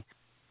be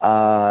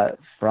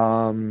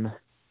from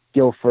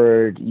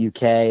Guildford,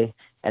 UK.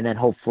 And then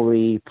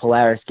hopefully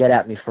Polaris, get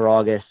at me for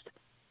August.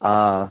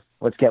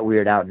 Let's get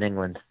weird out in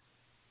England.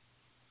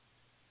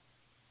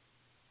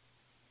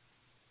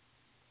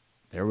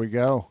 There we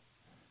go.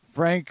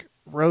 Frank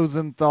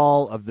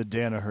Rosenthal of the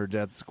Danaher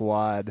Death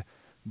Squad,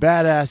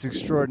 badass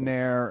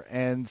extraordinaire,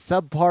 and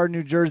subpar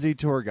New Jersey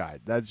tour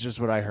guide. That's just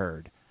what I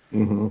heard.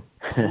 Mm-hmm.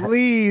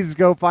 Please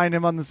go find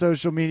him on the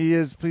social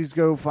medias. Please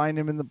go find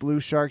him in the Blue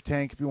Shark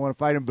Tank if you want to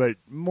fight him. But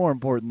more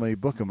importantly,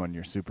 book him on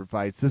your super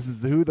fights. This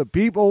is who the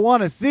people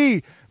want to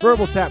see.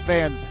 Verbal Tap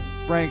fans,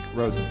 Frank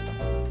Rosenthal.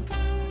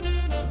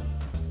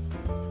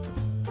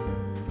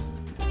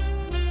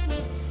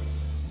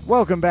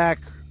 Welcome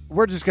back.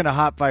 We're just going to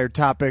hot fire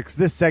topics.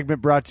 This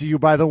segment brought to you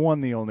by the one,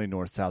 the only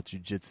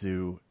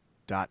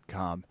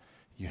NorthSouthJujitsu.com.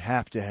 You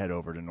have to head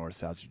over to North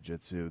South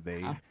Jiu-Jitsu.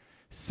 They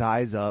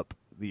size up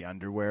the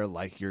underwear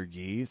like your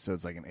gi, so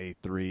it's like an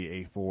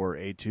A3,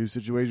 A4, A2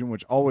 situation,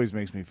 which always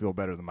makes me feel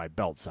better than my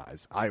belt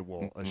size. I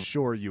will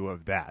assure you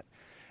of that.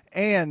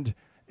 And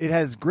it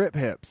has grip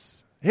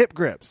hips, hip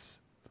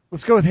grips.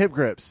 Let's go with hip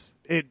grips.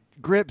 It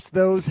grips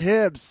those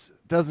hips.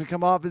 Doesn't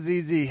come off as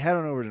easy. Head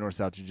on over to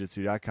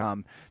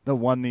NorthSouthJujitsu.com. The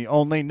one, the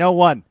only. No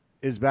one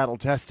is battle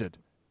tested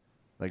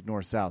like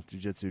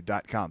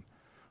NorthSouthJujitsu.com.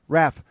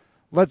 Raph,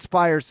 let's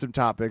fire some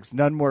topics.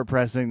 None more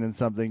pressing than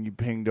something you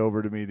pinged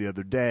over to me the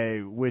other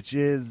day, which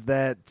is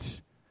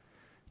that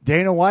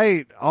Dana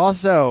White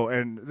also,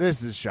 and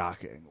this is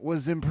shocking,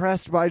 was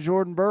impressed by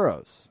Jordan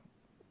Burroughs.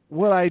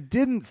 What I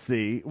didn't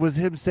see was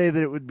him say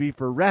that it would be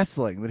for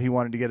wrestling that he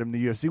wanted to get him to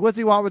the UFC. What's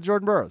he want with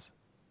Jordan Burroughs?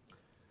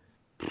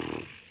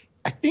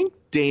 I think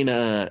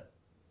Dana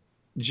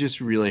just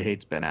really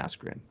hates Ben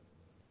Askren.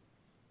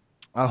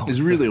 Oh,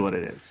 is really what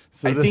it is.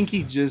 So I think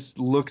he just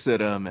looks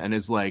at him and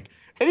is like,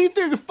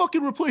 anything that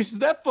fucking replaces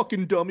that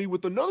fucking dummy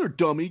with another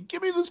dummy,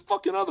 give me this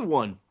fucking other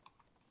one.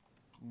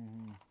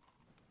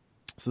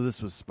 So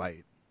this was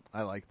spite.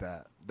 I like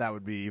that. That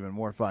would be even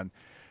more fun.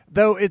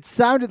 Though it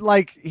sounded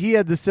like he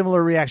had the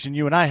similar reaction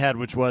you and I had,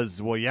 which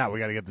was, well, yeah, we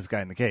got to get this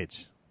guy in the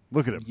cage.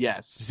 Look at him.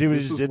 Yes. You see what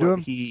he just did to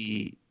him?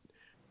 He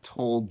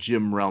told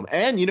Jim Rome.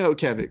 And, you know,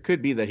 Kev, it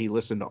could be that he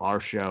listened to our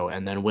show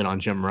and then went on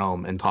Jim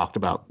Rome and talked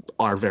about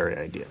our very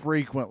idea.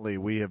 Frequently,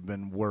 we have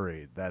been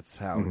worried that's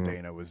how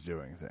Dana was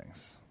doing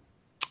things.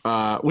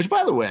 Which,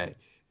 by the way,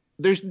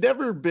 there's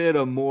never been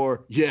a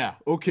more, yeah,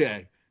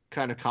 okay,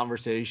 kind of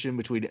conversation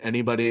between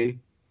anybody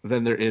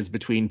than there is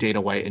between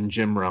Dana White and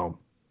Jim Rome.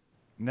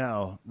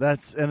 No,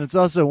 and it's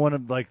also one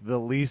of like the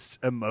least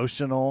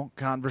emotional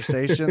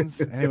conversations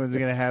anyone's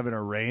going to have in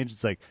a range.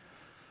 It's like,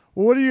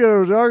 what are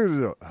you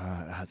talking about?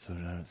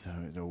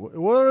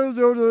 What is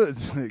it?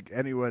 It's like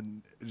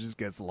anyone just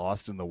gets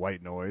lost in the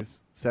white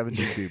noise.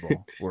 17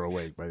 people were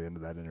awake by the end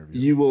of that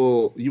interview. You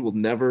will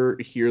never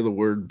hear the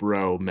word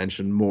bro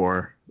mentioned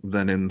more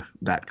than in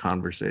that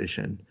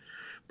conversation.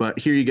 But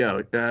here you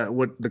go.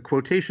 What the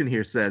quotation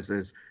here says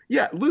is,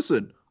 yeah,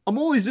 listen, I'm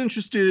always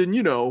interested in,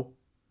 you know,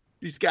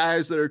 these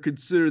guys that are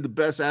considered the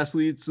best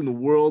athletes in the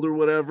world or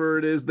whatever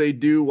it is they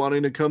do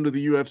wanting to come to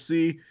the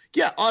UFC.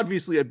 Yeah,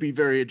 obviously I'd be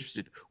very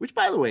interested. Which,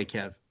 by the way,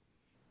 Kev,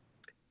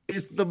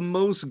 is the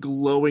most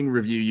glowing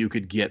review you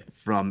could get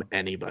from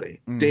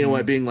anybody. Mm-hmm. Dana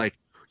White being like,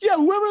 yeah,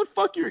 whoever the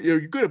fuck you're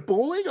good at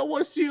bowling, I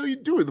want to see how you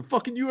do it. The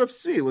fucking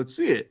UFC. Let's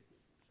see it.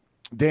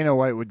 Dana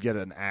White would get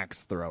an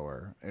axe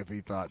thrower if he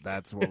thought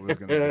that's what was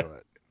going to do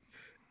it.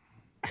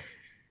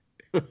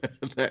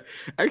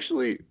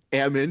 Actually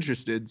am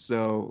interested,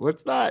 so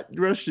let's not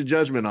rush to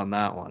judgment on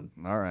that one.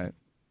 All right.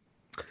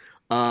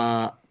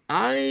 I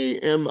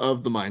am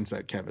of the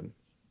mindset, Kevin,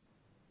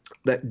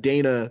 that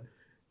Dana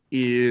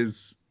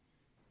is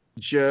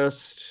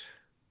just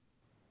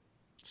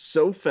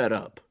so fed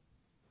up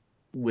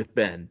with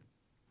Ben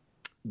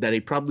that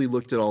he probably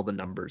looked at all the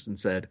numbers and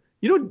said,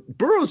 you know,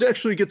 Burroughs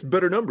actually gets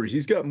better numbers.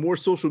 He's got more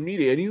social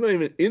media, and he's not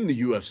even in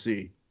the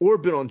UFC or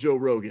been on Joe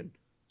Rogan.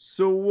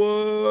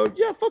 So,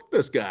 yeah, fuck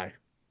this guy.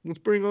 Let's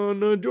bring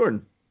on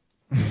Jordan.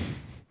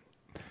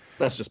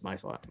 That's just my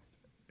thought.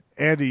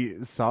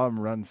 Andy saw him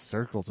run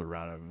circles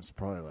around him. It's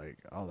probably like,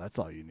 oh, that's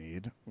all you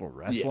need. Well,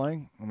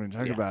 wrestling? Yeah. I mean,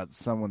 talk about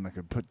someone that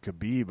could put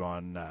Khabib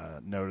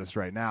on notice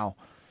right now.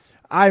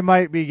 I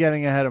might be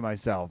getting ahead of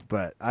myself,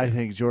 but I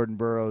think Jordan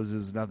Burroughs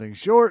is nothing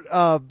short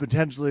of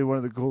potentially one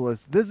of the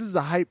coolest. This is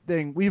a hype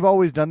thing. We've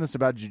always done this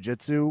about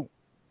jiu-jitsu.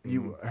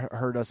 You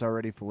heard us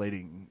already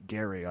filleting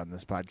Gary on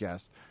this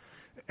podcast.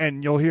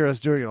 And you'll hear us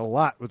doing it a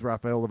lot with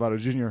Rafael Lovato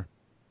Jr.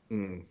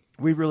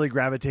 We really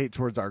gravitate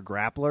towards our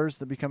grapplers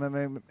that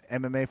become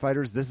MMA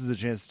fighters. This is a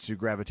chance to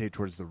gravitate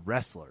towards the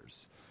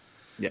wrestlers.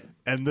 Yeah.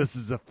 And this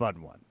is a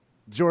fun one.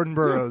 Jordan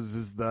Burroughs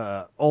is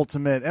the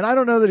ultimate, and I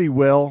don't know that he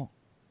will.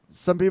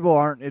 Some people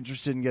aren't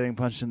interested in getting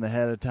punched in the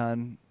head a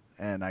ton,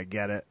 and I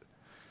get it.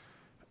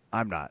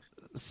 I'm not.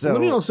 So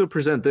let me also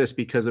present this,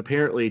 because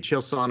apparently Chael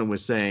Sonnen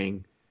was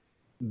saying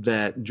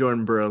that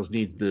Jordan Burroughs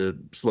needs to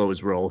slow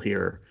his roll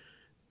here.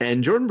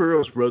 And Jordan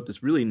Burroughs wrote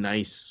this really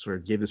nice, or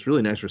gave this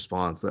really nice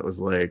response that was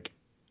like,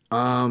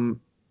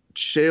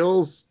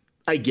 Chael's,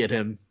 I get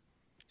him.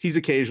 He's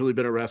occasionally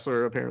been a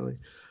wrestler, apparently.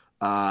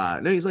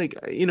 No, he's like,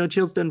 you know,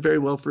 Chael's done very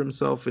well for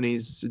himself, and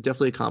he's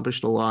definitely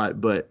accomplished a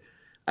lot. But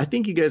I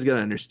think you guys got to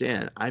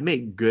understand, I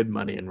make good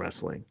money in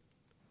wrestling.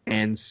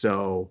 And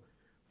so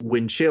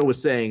when Chael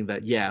was saying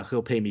that, yeah,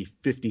 he'll pay me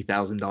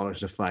 $50,000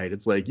 to fight,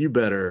 it's like, you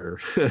better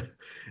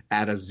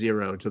add a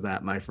zero to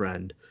that, my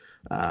friend.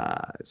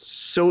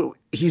 So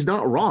he's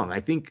not wrong. I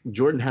think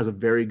Jordan has a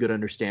very good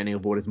understanding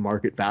of what his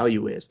market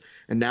value is.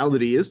 And now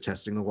that he is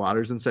testing the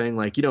waters and saying,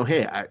 like, you know,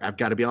 hey, I've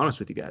got to be honest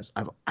with you guys.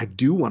 I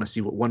do want to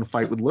see what one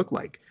fight would look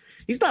like.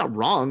 He's not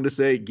wrong to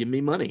say, give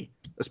me money,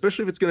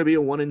 especially if it's going to be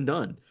a one and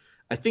done.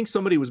 I think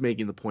somebody was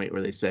making the point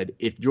where they said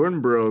if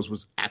Jordan Burroughs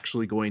was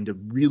actually going to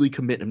really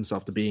commit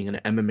himself to being an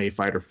MMA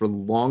fighter for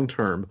long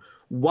term,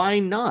 why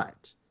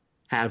not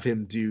have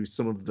him do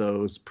some of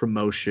those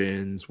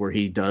promotions where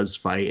he does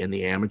fight in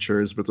the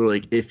amateurs? But they're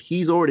like, if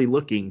he's already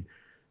looking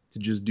to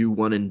just do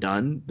one and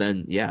done,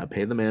 then yeah,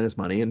 pay the man his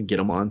money and get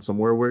him on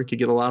somewhere where he could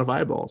get a lot of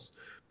eyeballs.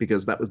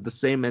 Because that was the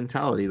same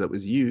mentality that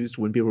was used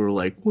when people were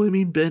like, well, I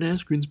mean, Ben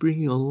Askren's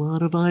bringing a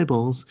lot of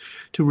eyeballs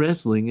to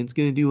wrestling. It's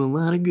going to do a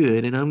lot of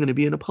good, and I'm going to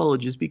be an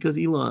apologist because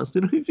he lost.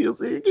 And I feel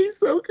like he's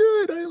so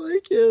good. I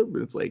like him.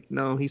 And it's like,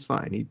 no, he's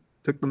fine. He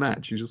took the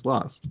match. He just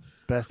lost.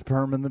 Best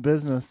perm in the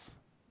business.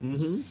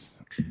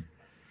 Mm-hmm.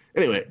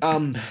 Anyway,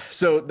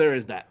 so there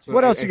is that. So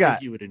what else you got?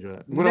 Think you would enjoy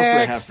that. What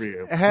else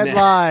do I have for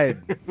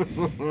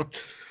you?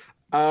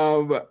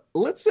 Headline.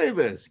 Let's say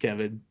this,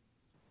 Kevin.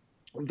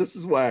 This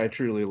is why I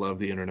truly love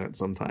the internet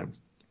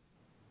sometimes.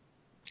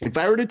 If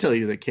I were to tell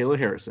you that Kayla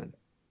Harrison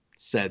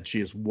said she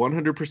is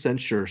 100%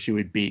 sure she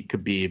would beat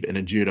Khabib in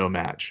a judo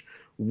match,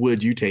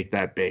 would you take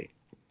that bait?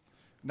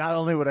 Not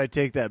only would I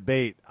take that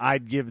bait,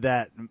 I'd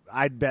bet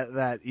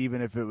that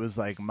even if it was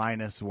like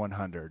minus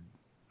 100.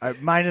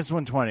 Minus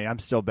 120, I'm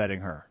still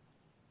betting her.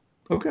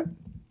 Okay.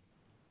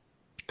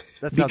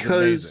 That sounds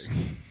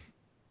amazing.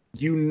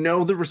 You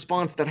know the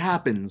response that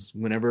happens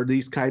whenever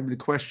these kind of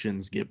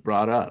questions get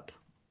brought up.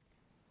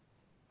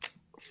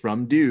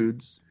 From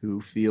dudes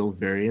who feel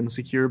very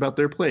insecure about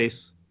their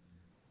place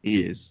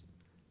is,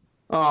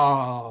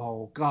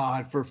 oh,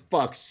 God, for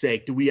fuck's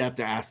sake, do we have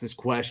to ask this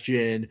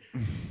question?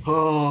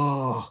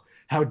 Oh,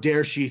 how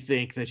dare she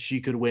think that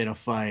she could win a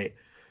fight?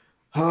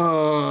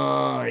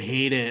 Oh, I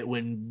hate it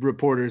when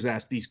reporters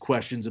ask these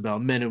questions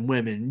about men and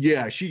women.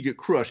 Yeah, she'd get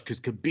crushed because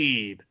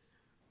Khabib.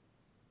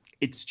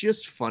 It's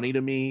just funny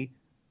to me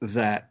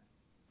that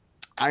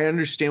I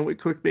understand what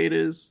clickbait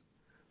is.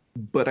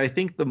 But I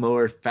think the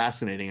more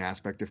fascinating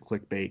aspect of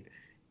clickbait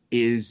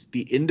is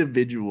the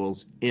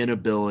individual's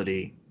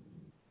inability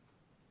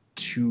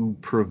to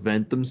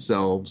prevent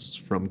themselves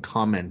from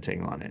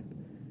commenting on it.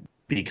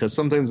 Because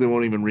sometimes they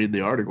won't even read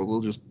the article.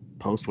 They'll just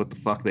post what the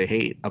fuck they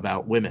hate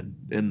about women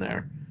in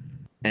there.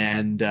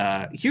 And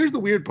here's the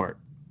weird part.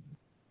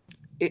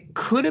 It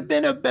could have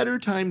been a better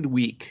timed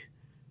week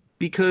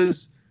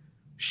because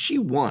she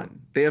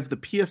won. They have the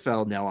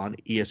PFL now on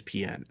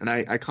ESPN, and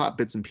I caught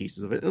bits and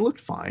pieces of it. It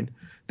looked fine.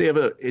 They have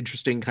an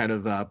interesting kind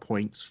of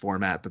points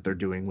format that they're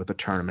doing with a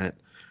tournament.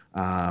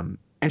 And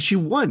she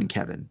won,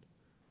 Kevin.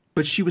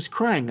 But she was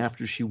crying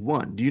after she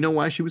won. Do you know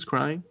why she was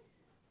crying?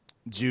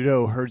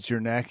 Judo hurts your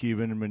neck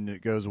even when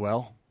it goes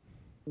well?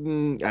 I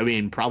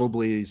mean,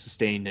 probably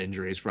sustained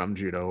injuries from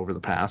judo over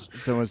the past.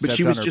 Someone stepped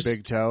on her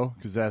big toe?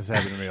 Because that's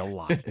happened to me a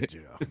lot in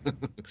judo.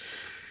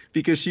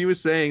 Because she was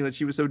saying that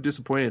she was so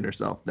disappointed in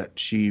herself that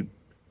she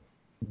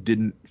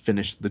didn't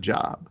finish the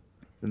job.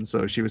 And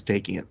so she was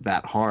taking it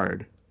that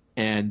hard.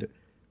 And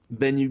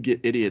then you get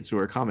idiots who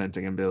are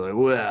commenting and be like,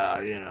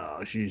 well, you know,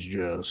 she's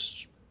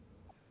just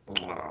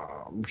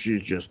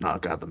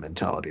not got the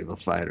mentality of a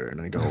fighter.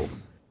 And I go,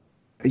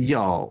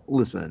 y'all,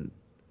 listen,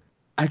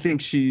 I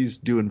think she's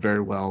doing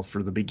very well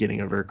for the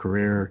beginning of her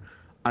career.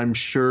 I'm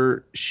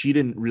sure she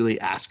didn't really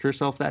ask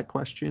herself that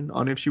question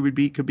on if she would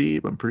beat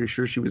Khabib. I'm pretty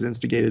sure she was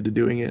instigated to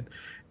doing it.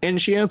 And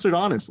she answered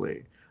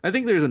honestly. I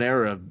think there's an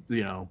era of,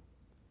 you know,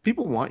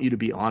 people want you to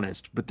be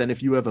honest, but then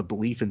if you have a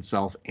belief in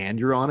self and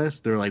you're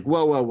honest, they're like,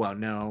 whoa,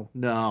 no,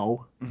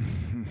 no,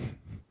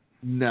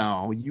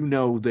 you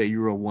know that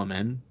you're a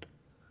woman.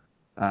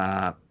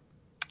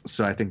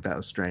 So I think that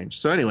was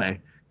strange. So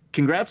anyway,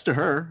 congrats to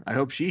her. I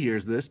hope she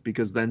hears this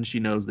because then she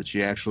knows that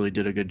she actually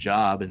did a good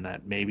job and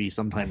that maybe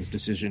sometimes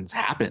decisions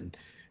happen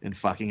in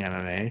fucking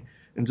MMA.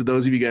 And to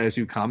those of you guys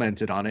who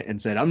commented on it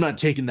and said, I'm not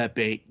taking that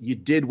bait, you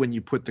did when you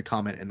put the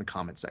comment in the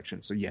comment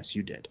section. So yes,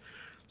 you did.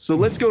 So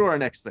let's go to our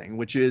next thing,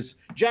 which is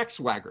Jack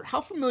Swagger.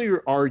 How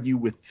familiar are you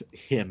with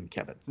him,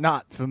 Kevin?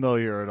 Not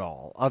familiar at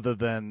all, other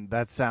than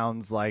that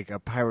sounds like a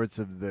Pirates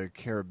of the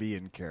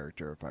Caribbean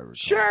character, if I recall.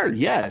 Sure,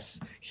 yes.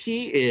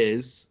 He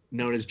is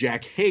known as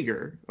Jack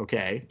Hager,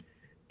 okay?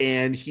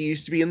 And he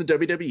used to be in the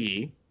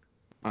WWE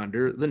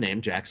under the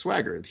name Jack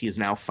Swagger. He is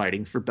now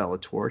fighting for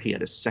Bellator. He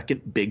had a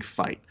second big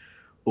fight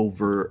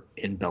over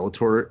in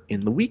Bellator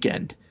in the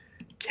weekend.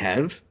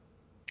 Kev,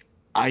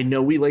 I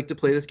know we like to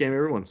play this game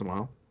every once in a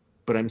while,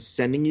 but I'm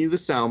sending you the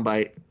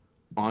soundbite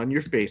on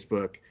your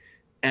Facebook,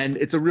 and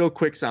it's a real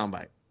quick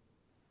soundbite.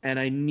 And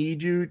I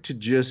need you to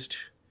just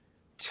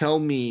tell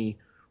me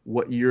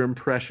what your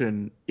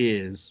impression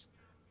is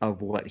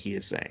of what he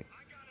is saying.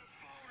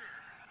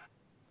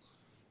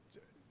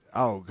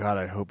 Oh, God,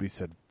 I hope he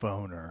said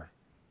phoner.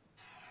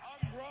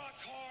 I'm rock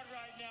hard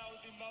right now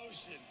with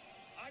emotion.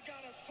 I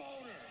got a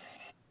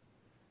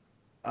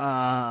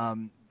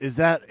phoner. Is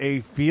that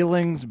a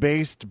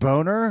feelings-based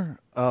boner?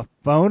 A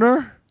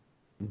phoner?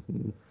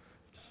 Mm-hmm.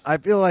 I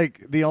feel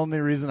like the only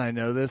reason I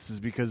know this is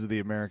because of the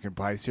American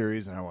Pie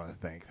series, and I want to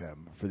thank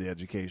them for the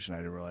education I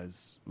didn't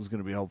realize was going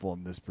to be helpful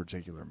in this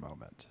particular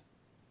moment.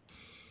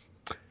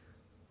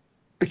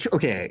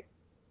 Okay,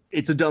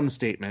 it's a dumb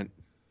statement,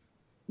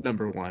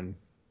 number one.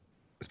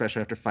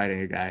 especially after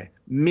fighting a guy.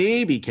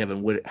 Maybe,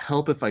 Kevin, would it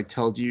help if I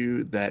told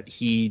you that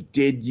he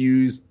did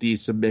use the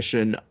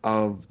submission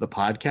of the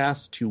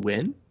podcast to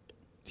win?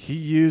 He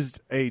used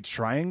a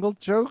triangle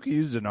choke? He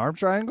used an arm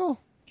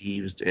triangle?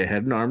 It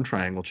had an arm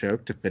triangle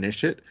choke to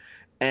finish it.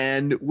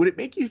 And would it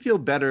make you feel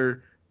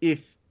better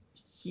if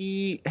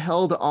he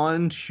held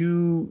on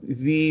to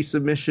the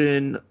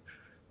submission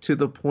to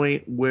the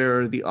point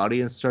where the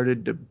audience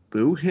started to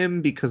boo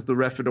him because the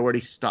ref had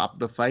already stopped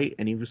the fight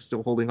and he was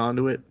still holding on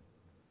to it?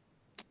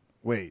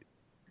 Wait,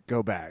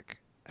 go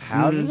back.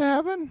 How did it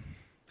happen?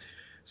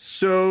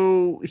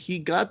 So he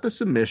got the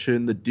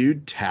submission. The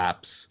dude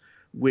taps,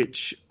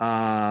 which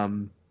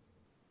the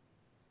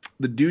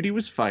dude he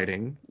was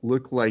fighting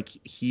looked like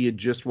he had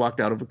just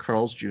walked out of a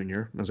Carl's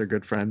Jr., as our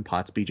good friend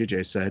Potts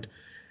BJJ said.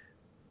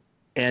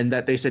 And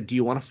that they said, "Do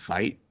you want to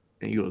fight?"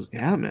 And he goes,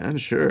 "Yeah, man,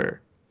 sure."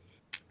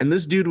 And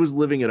this dude was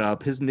living it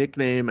up. His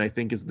nickname, I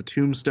think, is the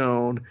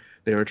Tombstone.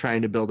 They were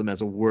trying to build him as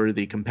a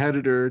worthy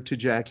competitor to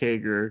Jack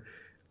Hager,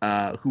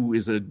 who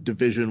is a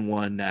Division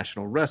I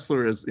national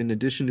wrestler, as in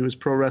addition to his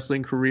pro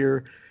wrestling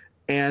career.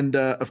 And,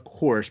 of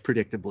course,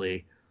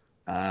 predictably,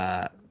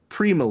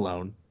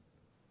 Pre-Malone,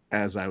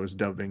 as I was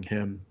dubbing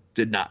him,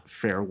 did not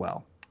fare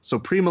well. So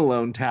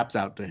Pre-Malone taps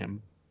out to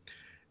him,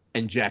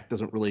 and Jack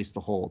doesn't release the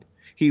hold.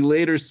 He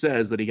later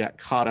says that he got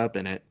caught up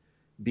in it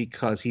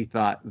because he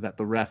thought that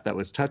the ref that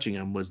was touching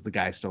him was the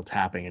guy still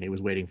tapping, and he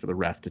was waiting for the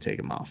ref to take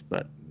him off.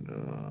 But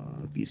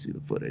if you see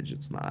the footage,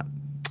 it's not.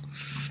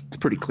 It's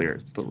pretty clear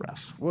it's the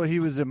ref. Well, he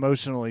was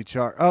emotionally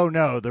charged. Oh,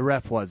 no, the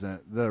ref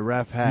wasn't. The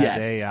ref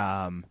had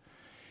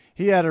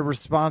he had a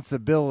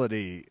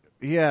responsibility.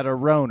 He had a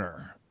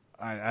Roner.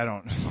 I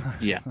don't.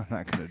 Yeah. I'm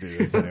not going to do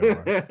this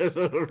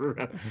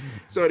anymore.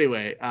 So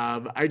anyway, I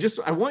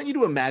want you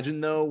to imagine,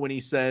 though, when he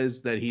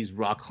says that he's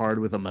rock hard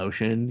with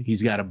emotion,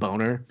 he's got a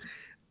boner.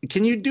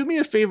 Can you do me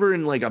a favor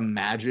and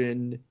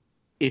imagine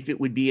if it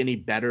would be any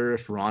better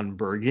if Ron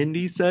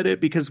Burgundy said it?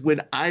 Because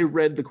when I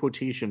read the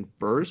quotation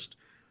first,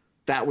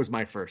 that was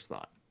my first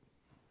thought.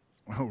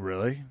 Oh,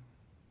 really?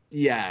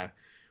 Yeah.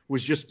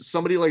 Was just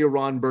somebody like a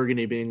Ron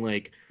Burgundy being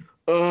like,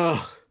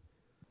 ugh,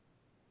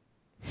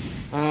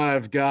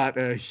 I've got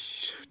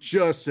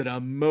just an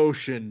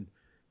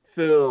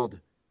emotion-filled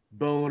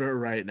boner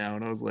right now.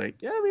 And I was like,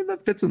 yeah, I mean,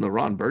 that fits in the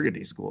Ron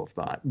Burgundy school of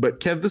thought. But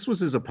Kev, this was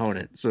his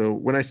opponent. So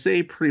when I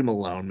say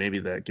Pre-Malone, maybe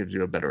that gives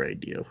you a better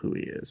idea of who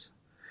he is.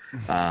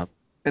 And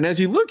as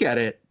you look at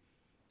it,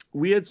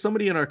 we had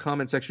somebody in our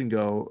comment section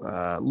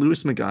go,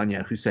 Louis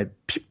Magana, who said,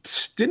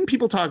 didn't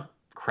people talk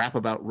crap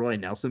about Roy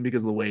Nelson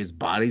because of the way his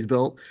body's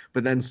built,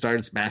 but then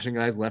started smashing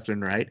guys left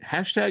and right?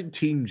 Hashtag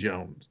Team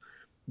Jones.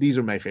 These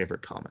are my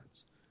favorite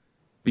comments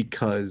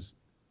because...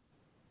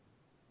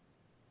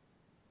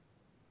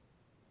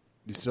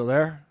 You still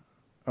there?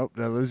 Oh,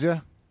 did I lose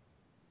you?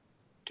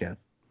 Kev,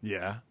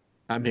 Yeah.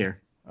 I'm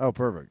here. Oh,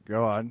 perfect.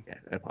 Go on. Yeah,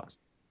 I paused.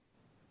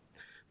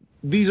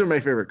 These are my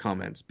favorite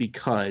comments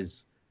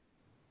because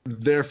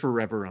they're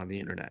forever on the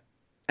internet,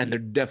 and they're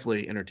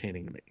definitely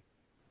entertaining to me.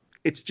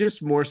 It's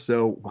just more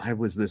so, why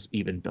was this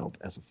even built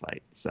as a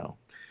fight? So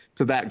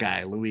to that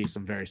guy, Luis,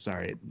 I'm very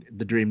sorry.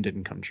 The dream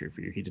didn't come true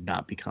for you. He did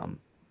not become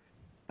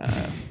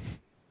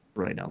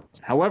Roy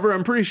Nelson. However,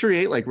 I'm pretty sure he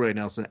ate like Roy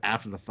Nelson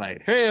after the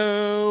fight.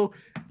 Hey-o!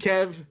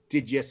 Kev,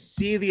 did you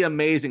see the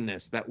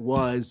amazingness that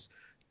was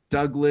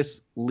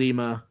Douglas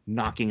Lima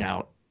knocking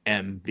out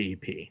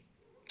MVP?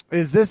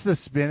 Is this the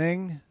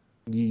spinning?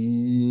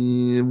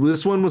 Yeah,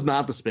 this one was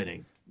not the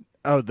spinning.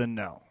 Oh, then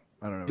no.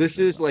 I don't know. This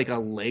is like a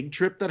leg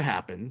trip that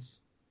happens,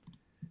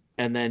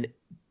 and then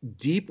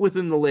deep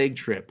within the leg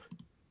trip,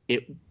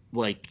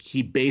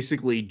 he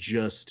basically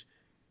just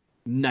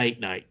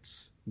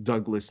nights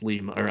Douglas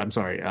Lima, or I'm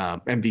sorry,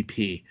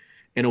 MVP,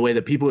 in a way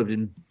that people have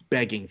been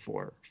begging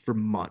for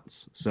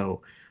months.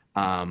 So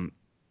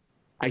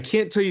I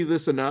can't tell you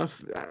this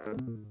enough.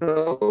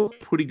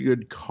 Pretty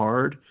good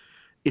card.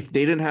 If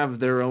they didn't have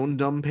their own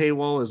dumb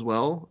paywall as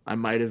well, I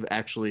might have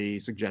actually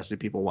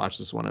suggested people watch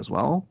this one as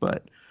well.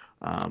 But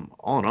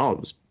all in all, it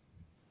was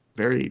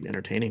very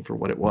entertaining for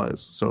what it was.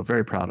 So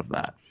very proud of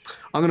that.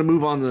 I'm going to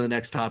move on to the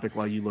next topic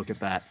while you look at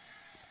that.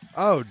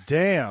 Oh,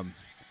 damn.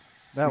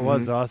 That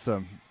was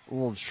awesome. A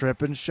little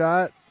tripping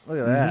shot. Look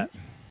at that.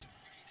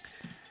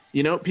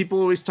 You know, people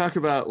always talk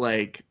about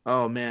like,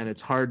 oh man,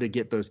 it's hard to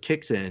get those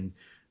kicks in,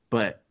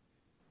 but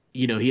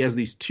you know, he has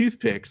these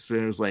toothpicks,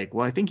 and it was like,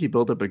 well, I think he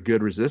built up a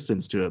good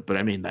resistance to it, but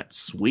I mean, that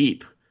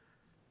sweep,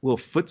 little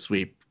foot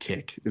sweep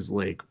kick is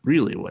like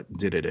really what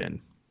did it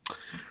in.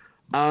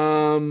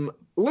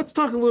 Let's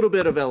talk a little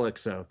bit of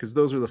LXO, because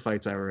those were the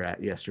fights I were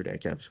at yesterday,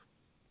 Kev.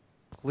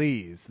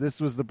 Please. This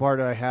was the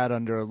part I had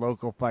under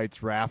Local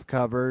Fights RAF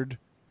covered.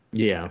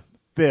 Yeah.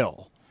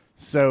 Phil.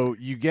 So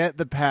you get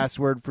the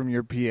password from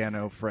your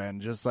piano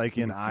friend, just like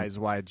in Eyes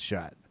Wide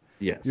Shut.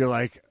 Yes. You're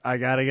like, I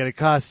got to get a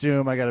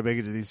costume. I got to make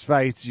it to these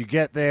fights. You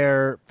get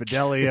there,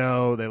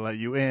 Fidelio, they let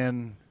you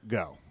in.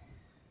 Go.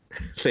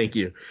 Thank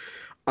you.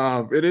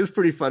 It is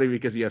pretty funny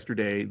because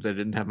yesterday they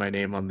didn't have my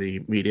name on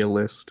the media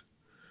list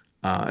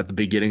at the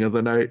beginning of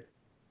the night.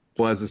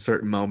 was a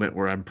certain moment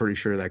where I'm pretty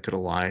sure that could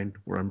align,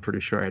 where I'm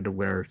pretty sure I had to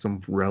wear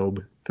some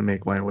robe to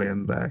make my way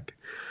in the back.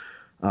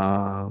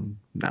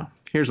 No,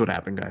 here's what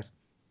happened, guys.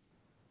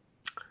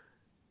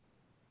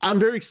 I'm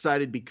very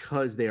excited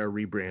because they are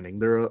rebranding.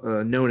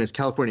 They're known as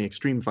California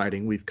Extreme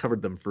Fighting. We've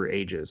covered them for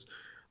ages.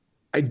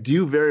 I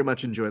do very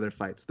much enjoy their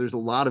fights. There's a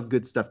lot of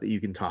good stuff that you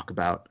can talk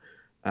about.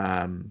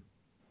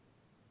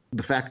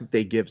 The fact that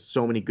they give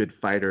so many good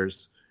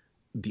fighters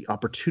the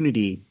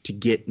opportunity to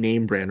get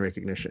name brand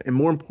recognition. And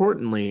more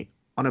importantly,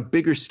 on a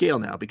bigger scale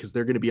now, because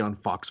they're going to be on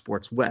Fox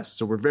Sports West.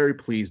 So we're very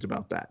pleased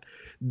about that.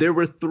 There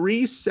were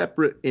 3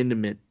 separate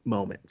intimate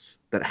moments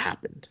that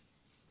happened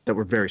that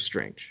were very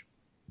strange.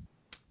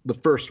 The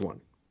first one,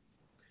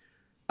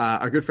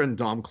 our good friend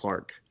Dom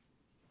Clark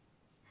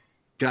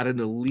got an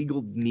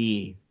illegal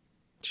knee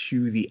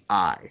to the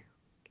eye,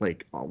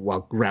 like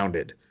while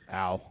grounded.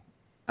 Ow.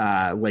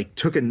 Like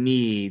took a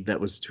knee that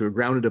was to a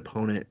grounded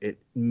opponent. It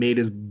made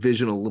his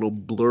vision a little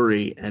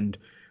blurry, and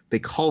they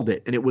called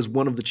it. And it was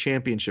one of the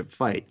championship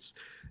fights.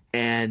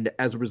 And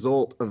as a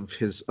result of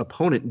his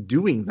opponent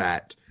doing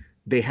that,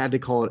 they had to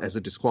call it as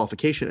a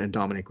disqualification, and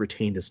Dominic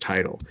retained his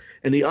title.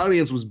 And the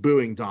audience was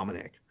booing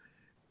Dominic.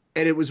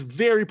 And it was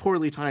very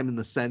poorly timed in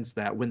the sense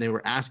that when they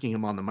were asking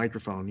him on the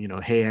microphone,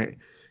 hey,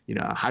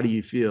 how do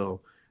you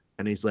feel?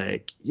 And he's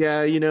like,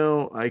 yeah,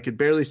 I could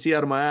barely see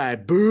out of my eye.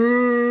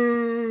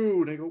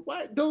 Boo! And I go,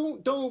 what?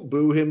 Don't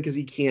boo him because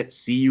he can't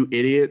see, you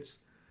idiots.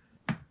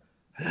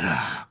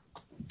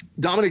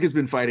 Dominic has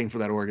been fighting for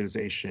that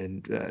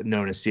organization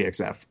known as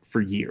CXF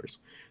for years.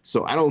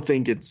 So I don't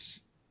think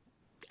it's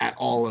at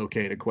all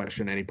okay to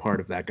question any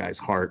part of that guy's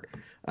heart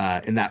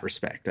in that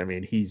respect. I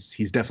mean, he's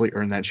definitely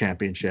earned that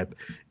championship,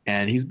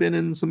 and he's been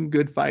in some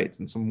good fights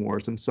and some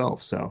wars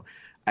himself. So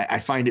I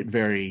find it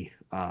very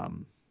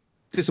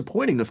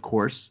disappointing, of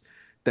course,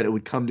 that it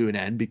would come to an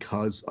end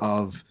because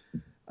of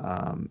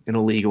an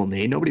illegal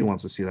knee. Nobody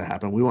wants to see that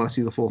happen. We want to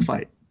see the full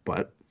fight,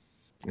 but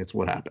it's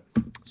what happened.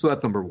 So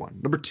that's number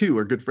 1. Number 2,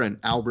 our good friend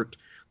Albert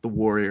the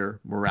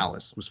Warrior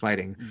Morales was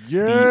fighting.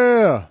 Yeah.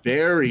 The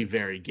very,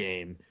 very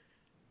game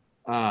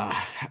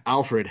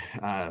Alfred,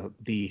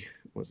 the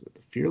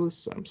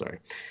Fearless? I'm sorry.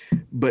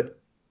 But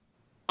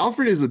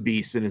Alfred is a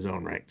beast in his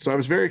own right. So I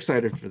was very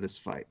excited for this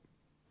fight.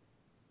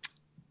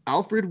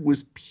 Alfred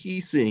was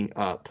piecing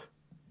up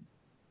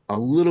a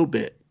little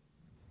bit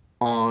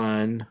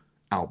on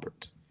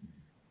Albert.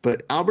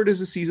 But Albert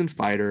is a seasoned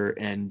fighter,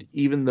 and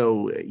even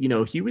though,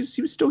 he was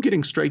still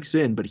getting strikes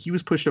in, but he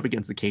was pushed up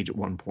against the cage at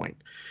one point.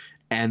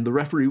 And the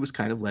referee was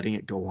kind of letting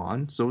it go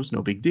on, so it was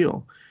no big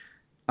deal.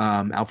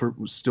 Alfred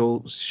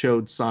still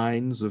showed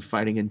signs of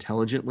fighting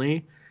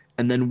intelligently,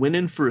 and then went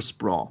in for a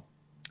sprawl.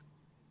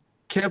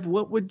 Kev,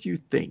 what would you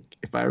think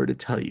if I were to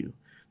tell you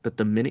that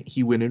the minute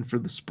he went in for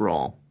the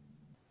sprawl,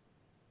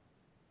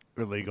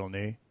 illegal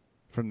knee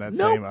from that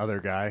Nope. same other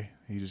guy?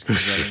 He just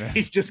goes right in he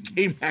it. just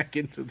came back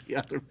into the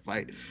other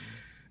fight.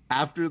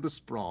 After the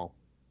sprawl,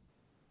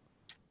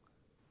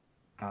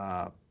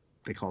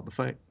 they called the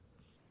fight.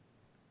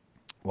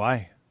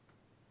 Why?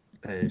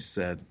 They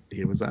said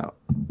he was out.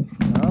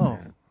 Oh,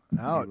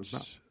 Yeah, he was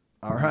not. ouch.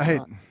 All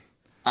right.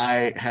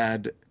 I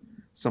had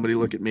somebody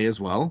look at me as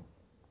well,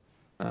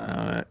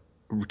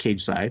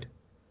 cage side,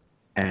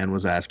 and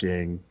was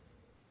asking,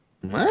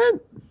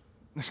 what?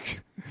 This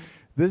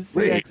is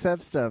Wait.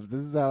 CXF stuff.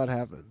 This is how it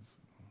happens.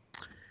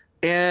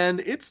 And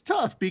it's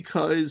tough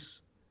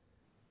because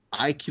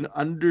I can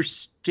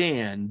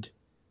understand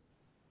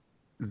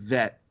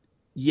that,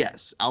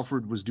 yes,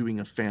 Alfred was doing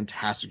a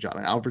fantastic job.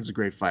 And Alfred's a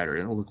great fighter,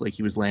 and it looked like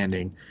he was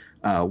landing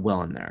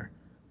well in there.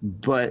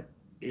 But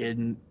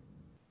in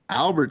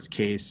Albert's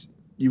case,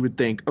 you would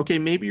think, okay,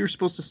 maybe you're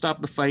supposed to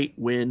stop the fight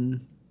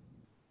when,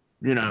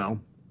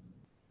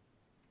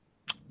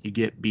 you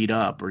get beat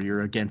up or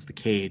you're against the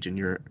cage and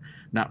you're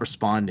not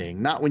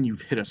responding. Not when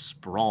you've hit a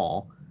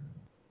sprawl.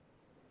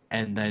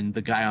 And then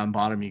the guy on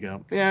bottom, you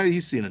go, yeah,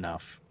 he's seen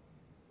enough.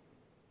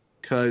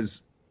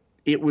 Because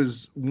it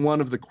was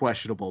one of the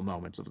questionable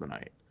moments of the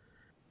night.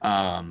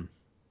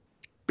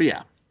 But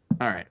yeah,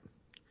 all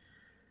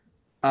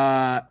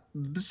right.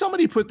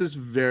 Somebody put this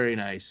very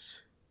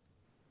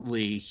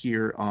nicely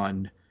here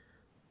on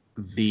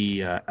the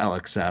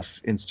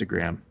LXF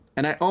Instagram.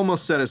 And I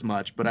almost said as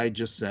much, but I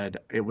just said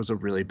it was a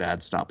really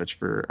bad stoppage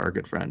for our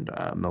good friend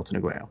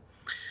Milton Aguayo.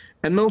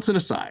 And Milton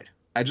aside,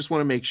 I just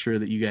want to make sure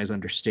that you guys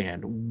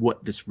understand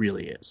what this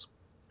really is.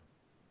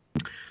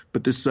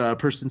 But this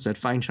person said,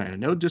 fine China,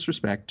 no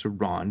disrespect to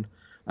Ron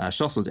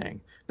Schulzedang.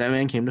 That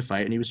man came to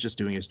fight and he was just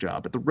doing his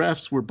job. But the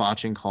refs were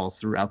botching calls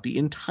throughout the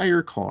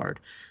entire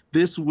card.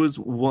 This was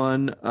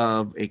one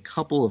of a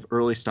couple of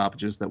early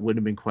stoppages that wouldn't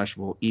have been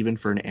questionable even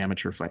for an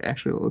amateur fight.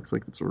 Actually, it looks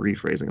like it's a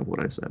rephrasing of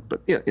what I said.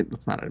 But yeah,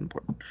 it's not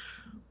important.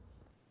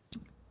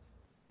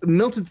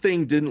 Milton's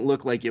thing didn't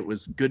look like it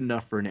was good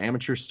enough for an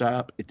amateur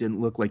stop. It didn't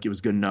look like it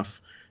was good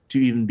enough to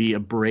even be a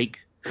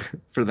break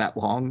for that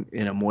long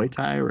in a Muay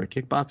Thai or a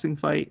kickboxing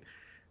fight.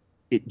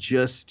 It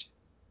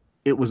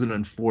was an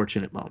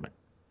unfortunate moment.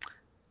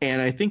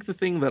 And I think the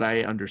thing that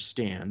I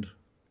understand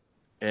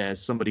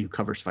as somebody who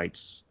covers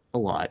fights a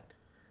lot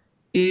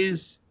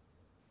is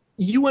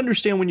you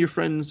understand when your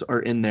friends are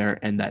in there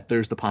and that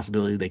there's the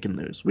possibility they can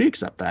lose. We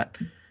accept that.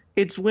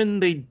 It's when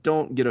they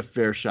don't get a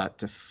fair shot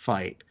to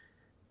fight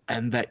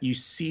and that you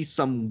see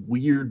some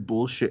weird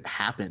bullshit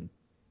happen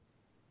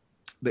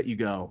that you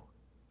go,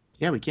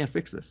 yeah, we can't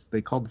fix this.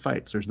 They called the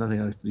fights. There's nothing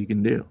else you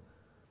can do.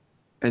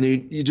 And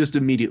you just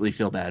immediately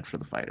feel bad for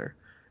the fighter.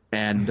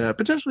 And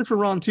potentially for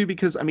Ron, too,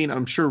 because, I mean,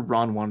 I'm sure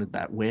Ron wanted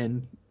that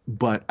win,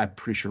 but I'm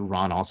pretty sure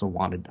Ron also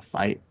wanted to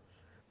fight.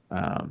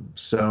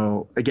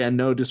 So, again,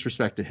 no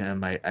disrespect to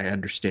him. I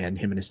understand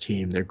him and his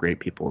team. They're great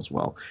people as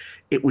well.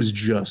 It was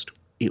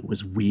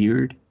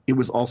weird. It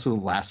was also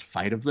the last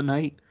fight of the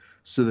night.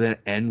 So that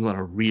it ends on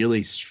a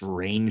really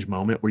strange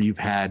moment where you've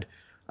had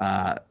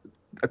a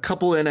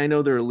couple, and I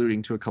know they're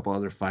alluding to a couple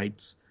other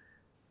fights.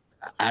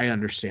 I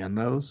understand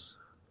those.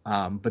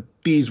 But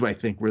these, I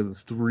think, were the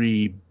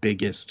three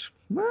biggest.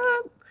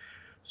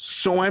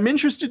 So I'm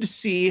interested to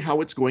see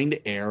how it's going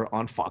to air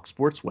on Fox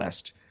Sports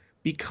West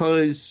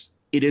because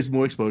it is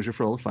more exposure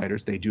for all the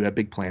fighters. They do have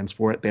big plans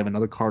for it. They have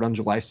another card on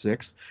July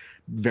 6th.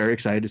 Very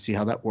excited to see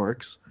how that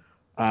works.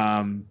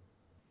 I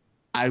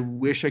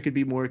wish I could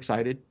be more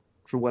excited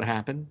for what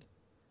happened.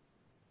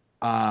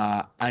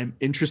 I'm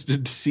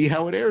interested to see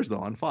how it airs, though,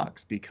 on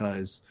Fox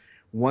because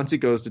once it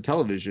goes to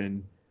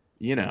television,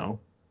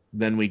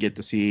 then we get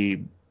to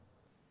see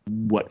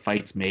what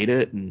fights made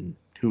it and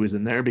who was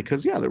in there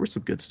because, yeah, there was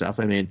some good stuff.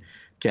 I mean,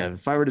 Kev,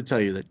 if I were to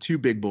tell you that two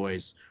big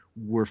boys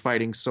were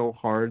fighting so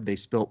hard they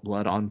spilt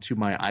blood onto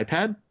my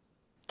iPad.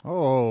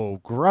 Oh,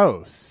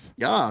 gross.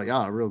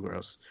 Yeah, real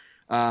gross.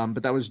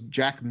 But that was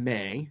Jack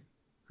May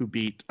who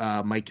beat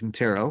Mike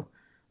Quintero.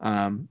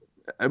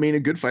 I mean, a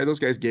good fight. Those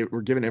guys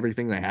were given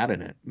everything they had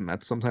in it, and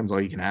that's sometimes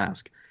all you can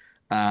ask.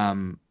 I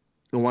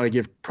want to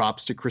give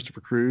props to Christopher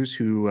Cruz,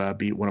 who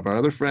beat one of our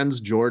other friends,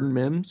 Jordan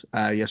Mims,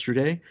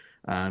 yesterday.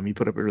 He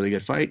put up a really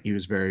good fight. He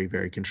was very,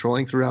 very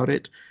controlling throughout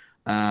it.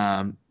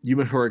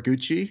 Yuma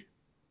Horiguchi,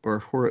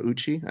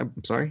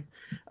 I'm sorry,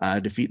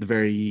 defeat the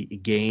very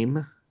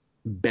game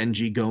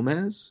Benji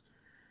Gomez.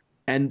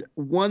 And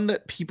one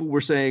that people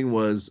were saying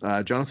was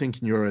Jonathan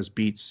Quinones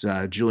beats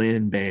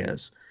Julian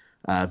Baez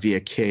via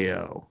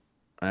KO.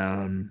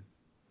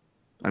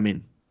 I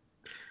mean,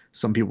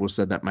 some people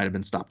said that might have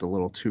been stopped a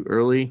little too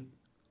early.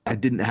 I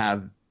didn't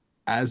have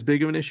as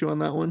big of an issue on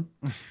that one.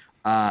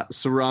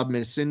 Sarab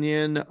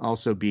Messinian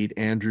also beat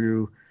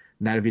Andrew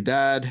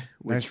Natividad.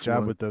 Nice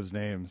job with those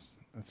names.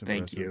 That's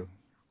impressive. Thank you.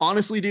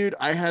 Honestly, dude,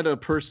 I had a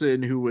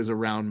person who was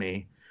around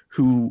me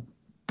who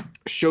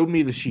showed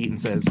me the sheet and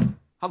says,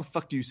 how the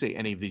fuck do you say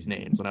any of these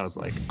names? And I was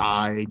like,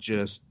 I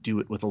just do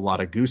it with a lot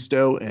of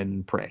gusto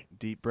and pray.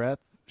 Deep breath,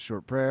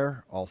 short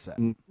prayer, all set.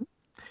 Mm-hmm.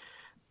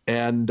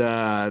 And,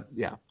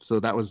 yeah,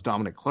 so that was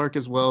Dominic Clark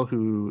as well,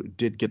 who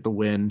did get the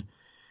win.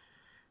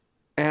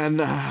 And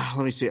let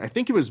me see. I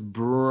think it was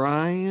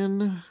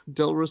Brian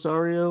Del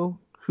Rosario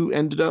who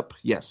ended up,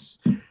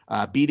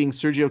 beating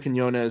Sergio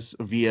Quinones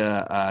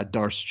via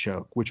Darce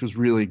choke, which was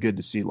really good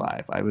to see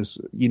live.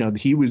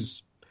 He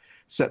was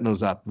setting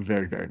those up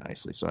very, very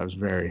nicely. So I was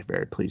very,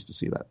 very pleased to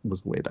see that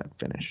was the way that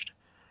finished.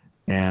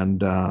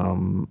 And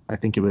I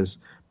think it was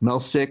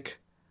Melsik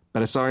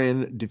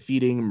Badassarian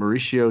defeating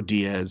Mauricio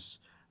Diaz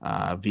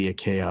via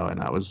KO,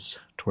 and that was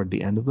toward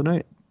the end of the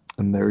night.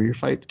 And there are your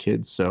fights,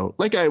 kids. So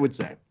like I would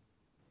say,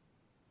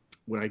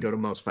 when I go to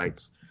most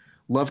fights,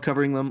 love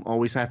covering them,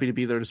 always happy to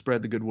be there to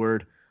spread the good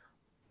word.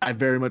 I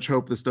very much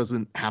hope this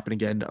doesn't happen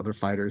again to other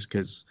fighters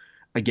because,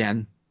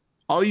 again,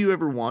 all you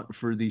ever want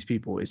for these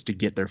people is to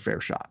get their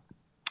fair shot.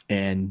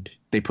 And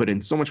they put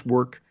in so much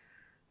work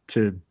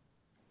to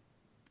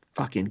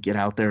fucking get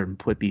out there and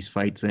put these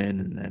fights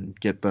in and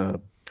get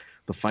the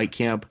fight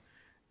camp.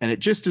 And it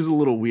just is a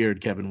little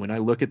weird, Kevin, when I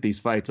look at these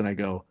fights and I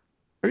go,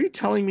 are you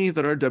telling me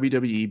that our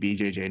WWE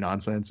BJJ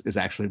nonsense is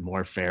actually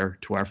more fair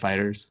to our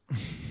fighters?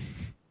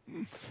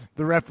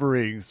 The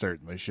refereeing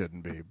certainly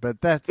shouldn't be, but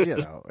that's, it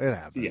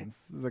happens. Yeah.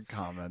 It's a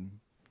common.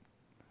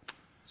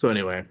 So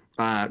anyway,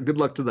 good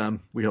luck to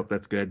them. We hope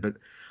that's good. But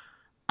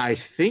I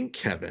think,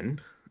 Kevin,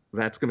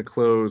 that's going to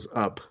close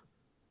up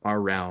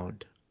our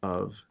round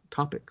of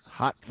topics.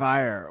 Hot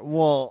fire.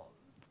 Well,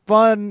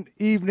 fun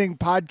evening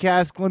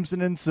podcast,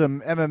 glimpsing in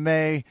some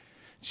MMA,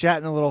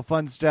 chatting a little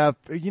fun stuff.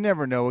 You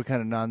never know what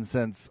kind of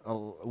nonsense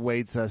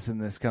awaits us in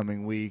this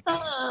coming week.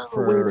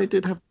 I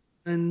did have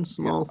one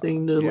small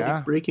thing to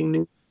like breaking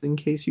news in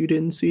case you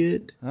didn't see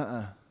it.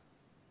 Kind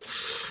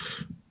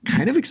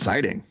of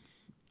exciting.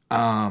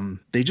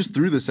 They just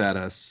threw this at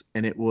us,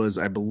 and it was,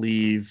 I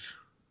believe,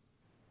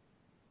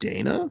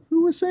 Dana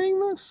who was saying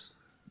this.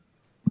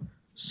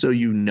 So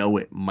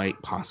it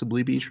might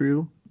possibly be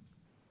true.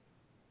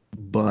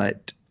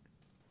 But,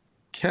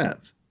 Kev,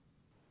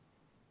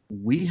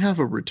 we have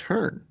a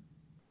return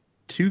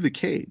to the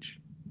cage.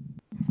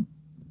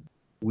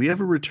 We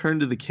have a return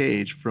to the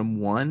cage from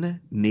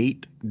one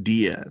Nate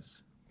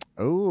Diaz.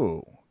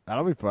 Oh,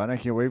 that'll be fun. I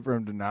can't wait for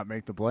him to not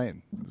make the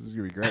plane. This is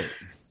going to be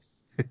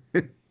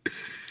great.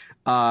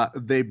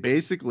 They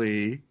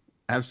basically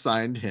have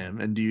signed him.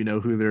 And do you know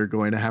who they're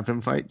going to have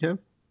him fight, Kev?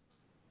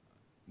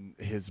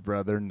 His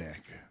brother,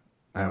 Nick.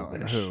 I Oh,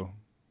 wish. who?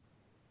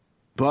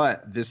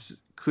 But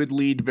this could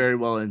lead very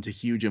well into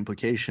huge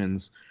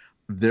implications.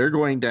 They're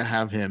going to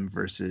have him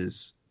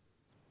versus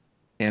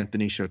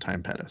Anthony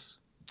Showtime Pettis.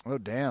 Oh,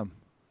 damn.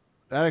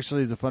 That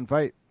actually is a fun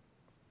fight.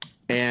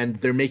 And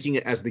they're making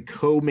it as the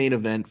co-main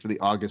event for the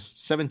August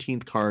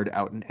 17th card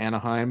out in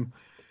Anaheim.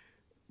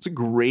 It's a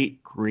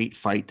great, great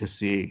fight to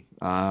see.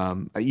 I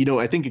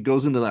think it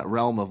goes into that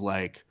realm of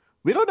like,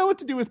 we don't know what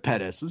to do with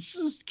Pettis. Let's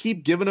just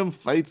keep giving him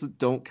fights that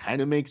don't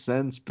kind of make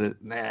sense, but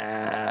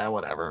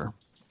whatever.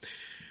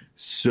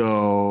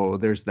 So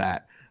there's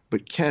that.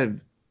 But Kev,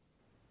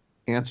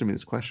 answer me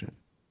this question.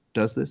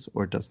 Does this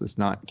or does this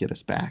not get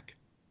us back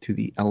to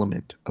the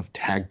element of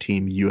tag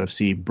team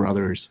UFC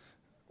brothers?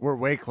 We're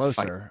way closer.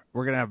 Fight.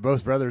 We're going to have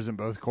both brothers in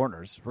both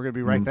corners. We're going to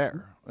be right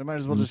there. We might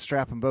as well just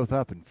strap them both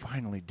up and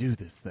finally do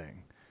this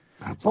thing.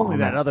 That's If only all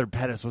that I'm other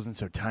Pettis wasn't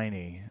so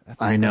tiny.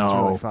 I know.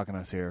 That's really fucking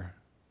us here.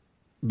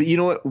 But you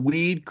know what?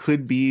 Weed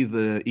could be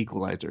the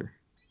equalizer.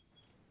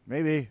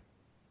 Maybe.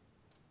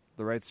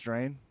 The right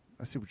strain?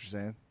 I see what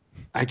you're saying.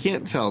 I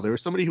can't tell. There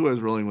was somebody who I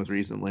was rolling with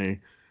recently,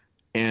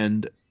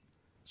 and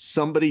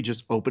somebody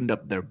just opened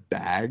up their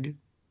bag,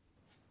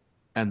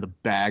 and the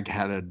bag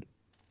had an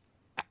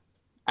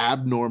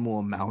abnormal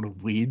amount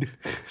of weed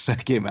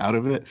that came out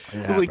of it. It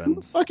I was like, who the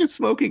happens. fuck is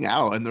smoking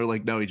out? And they're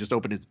like, no, he just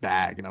opened his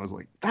bag. And I was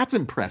like, that's He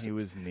impressive.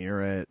 was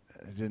near it.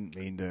 I didn't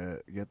mean to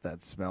get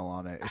that smell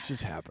on it. It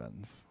just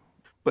happens.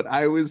 But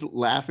I was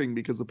laughing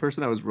because the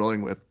person I was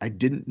rolling with, I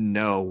didn't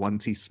know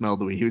once he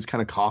smelled the weed. He was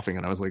kind of coughing,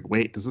 and I was like,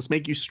 wait, does this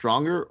make you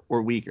stronger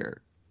or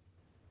weaker?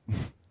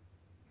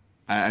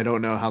 I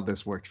don't know how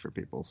this worked for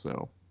people,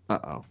 so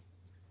uh-oh.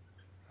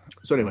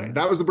 So anyway,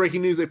 that was the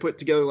breaking news they put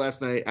together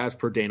last night as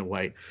per Dana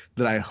White,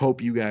 that I hope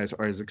you guys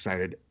are as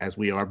excited as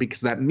we are,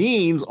 because that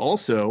means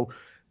also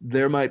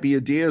there might be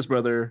a Diaz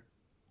brother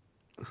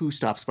who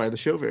stops by the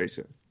show very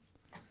soon.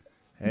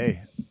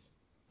 Hey,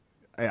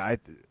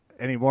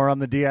 any more on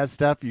the Diaz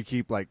stuff? You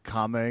keep like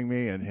commenting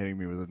me and hitting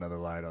me with another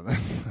line on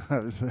this.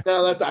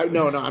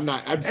 No, I'm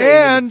not. I'm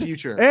saying in the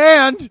future.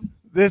 And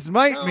this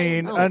might No,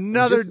 mean no,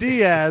 another just-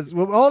 Diaz.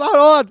 Well, hold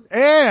on.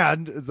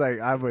 And it's like,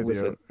 I'm with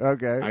Listen, you.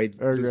 Okay.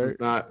 This is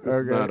not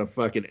a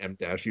fucking M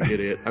dash, you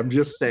idiot. I'm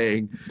just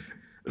saying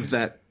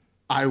that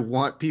I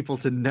want people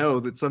to know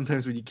that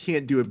sometimes when you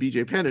can't do a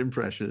BJ Penn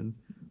impression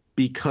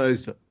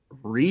because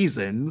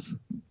reasons,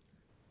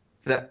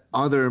 that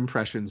other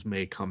impressions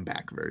may come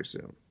back very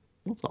soon.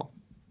 That's all.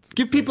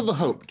 Give people the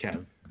hope,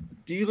 Kev.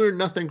 Do you learn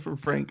nothing from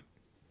Frank?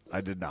 I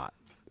did not.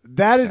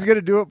 That is going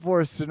to do it for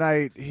us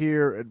tonight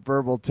here at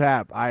Verbal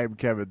Tap. I am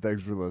Kevin.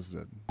 Thanks for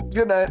listening.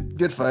 Good night.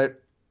 Good fight.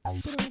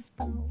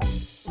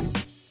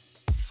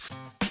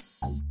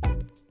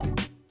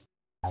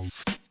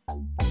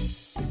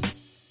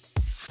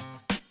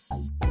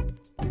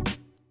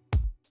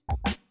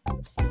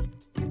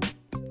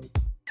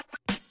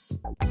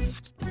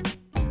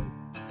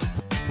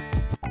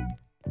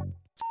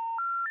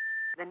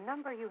 The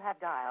number you have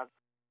dialed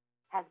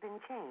has been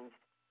changed.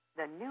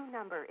 The new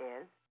number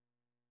is...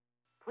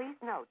 Please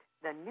note,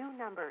 the new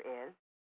number is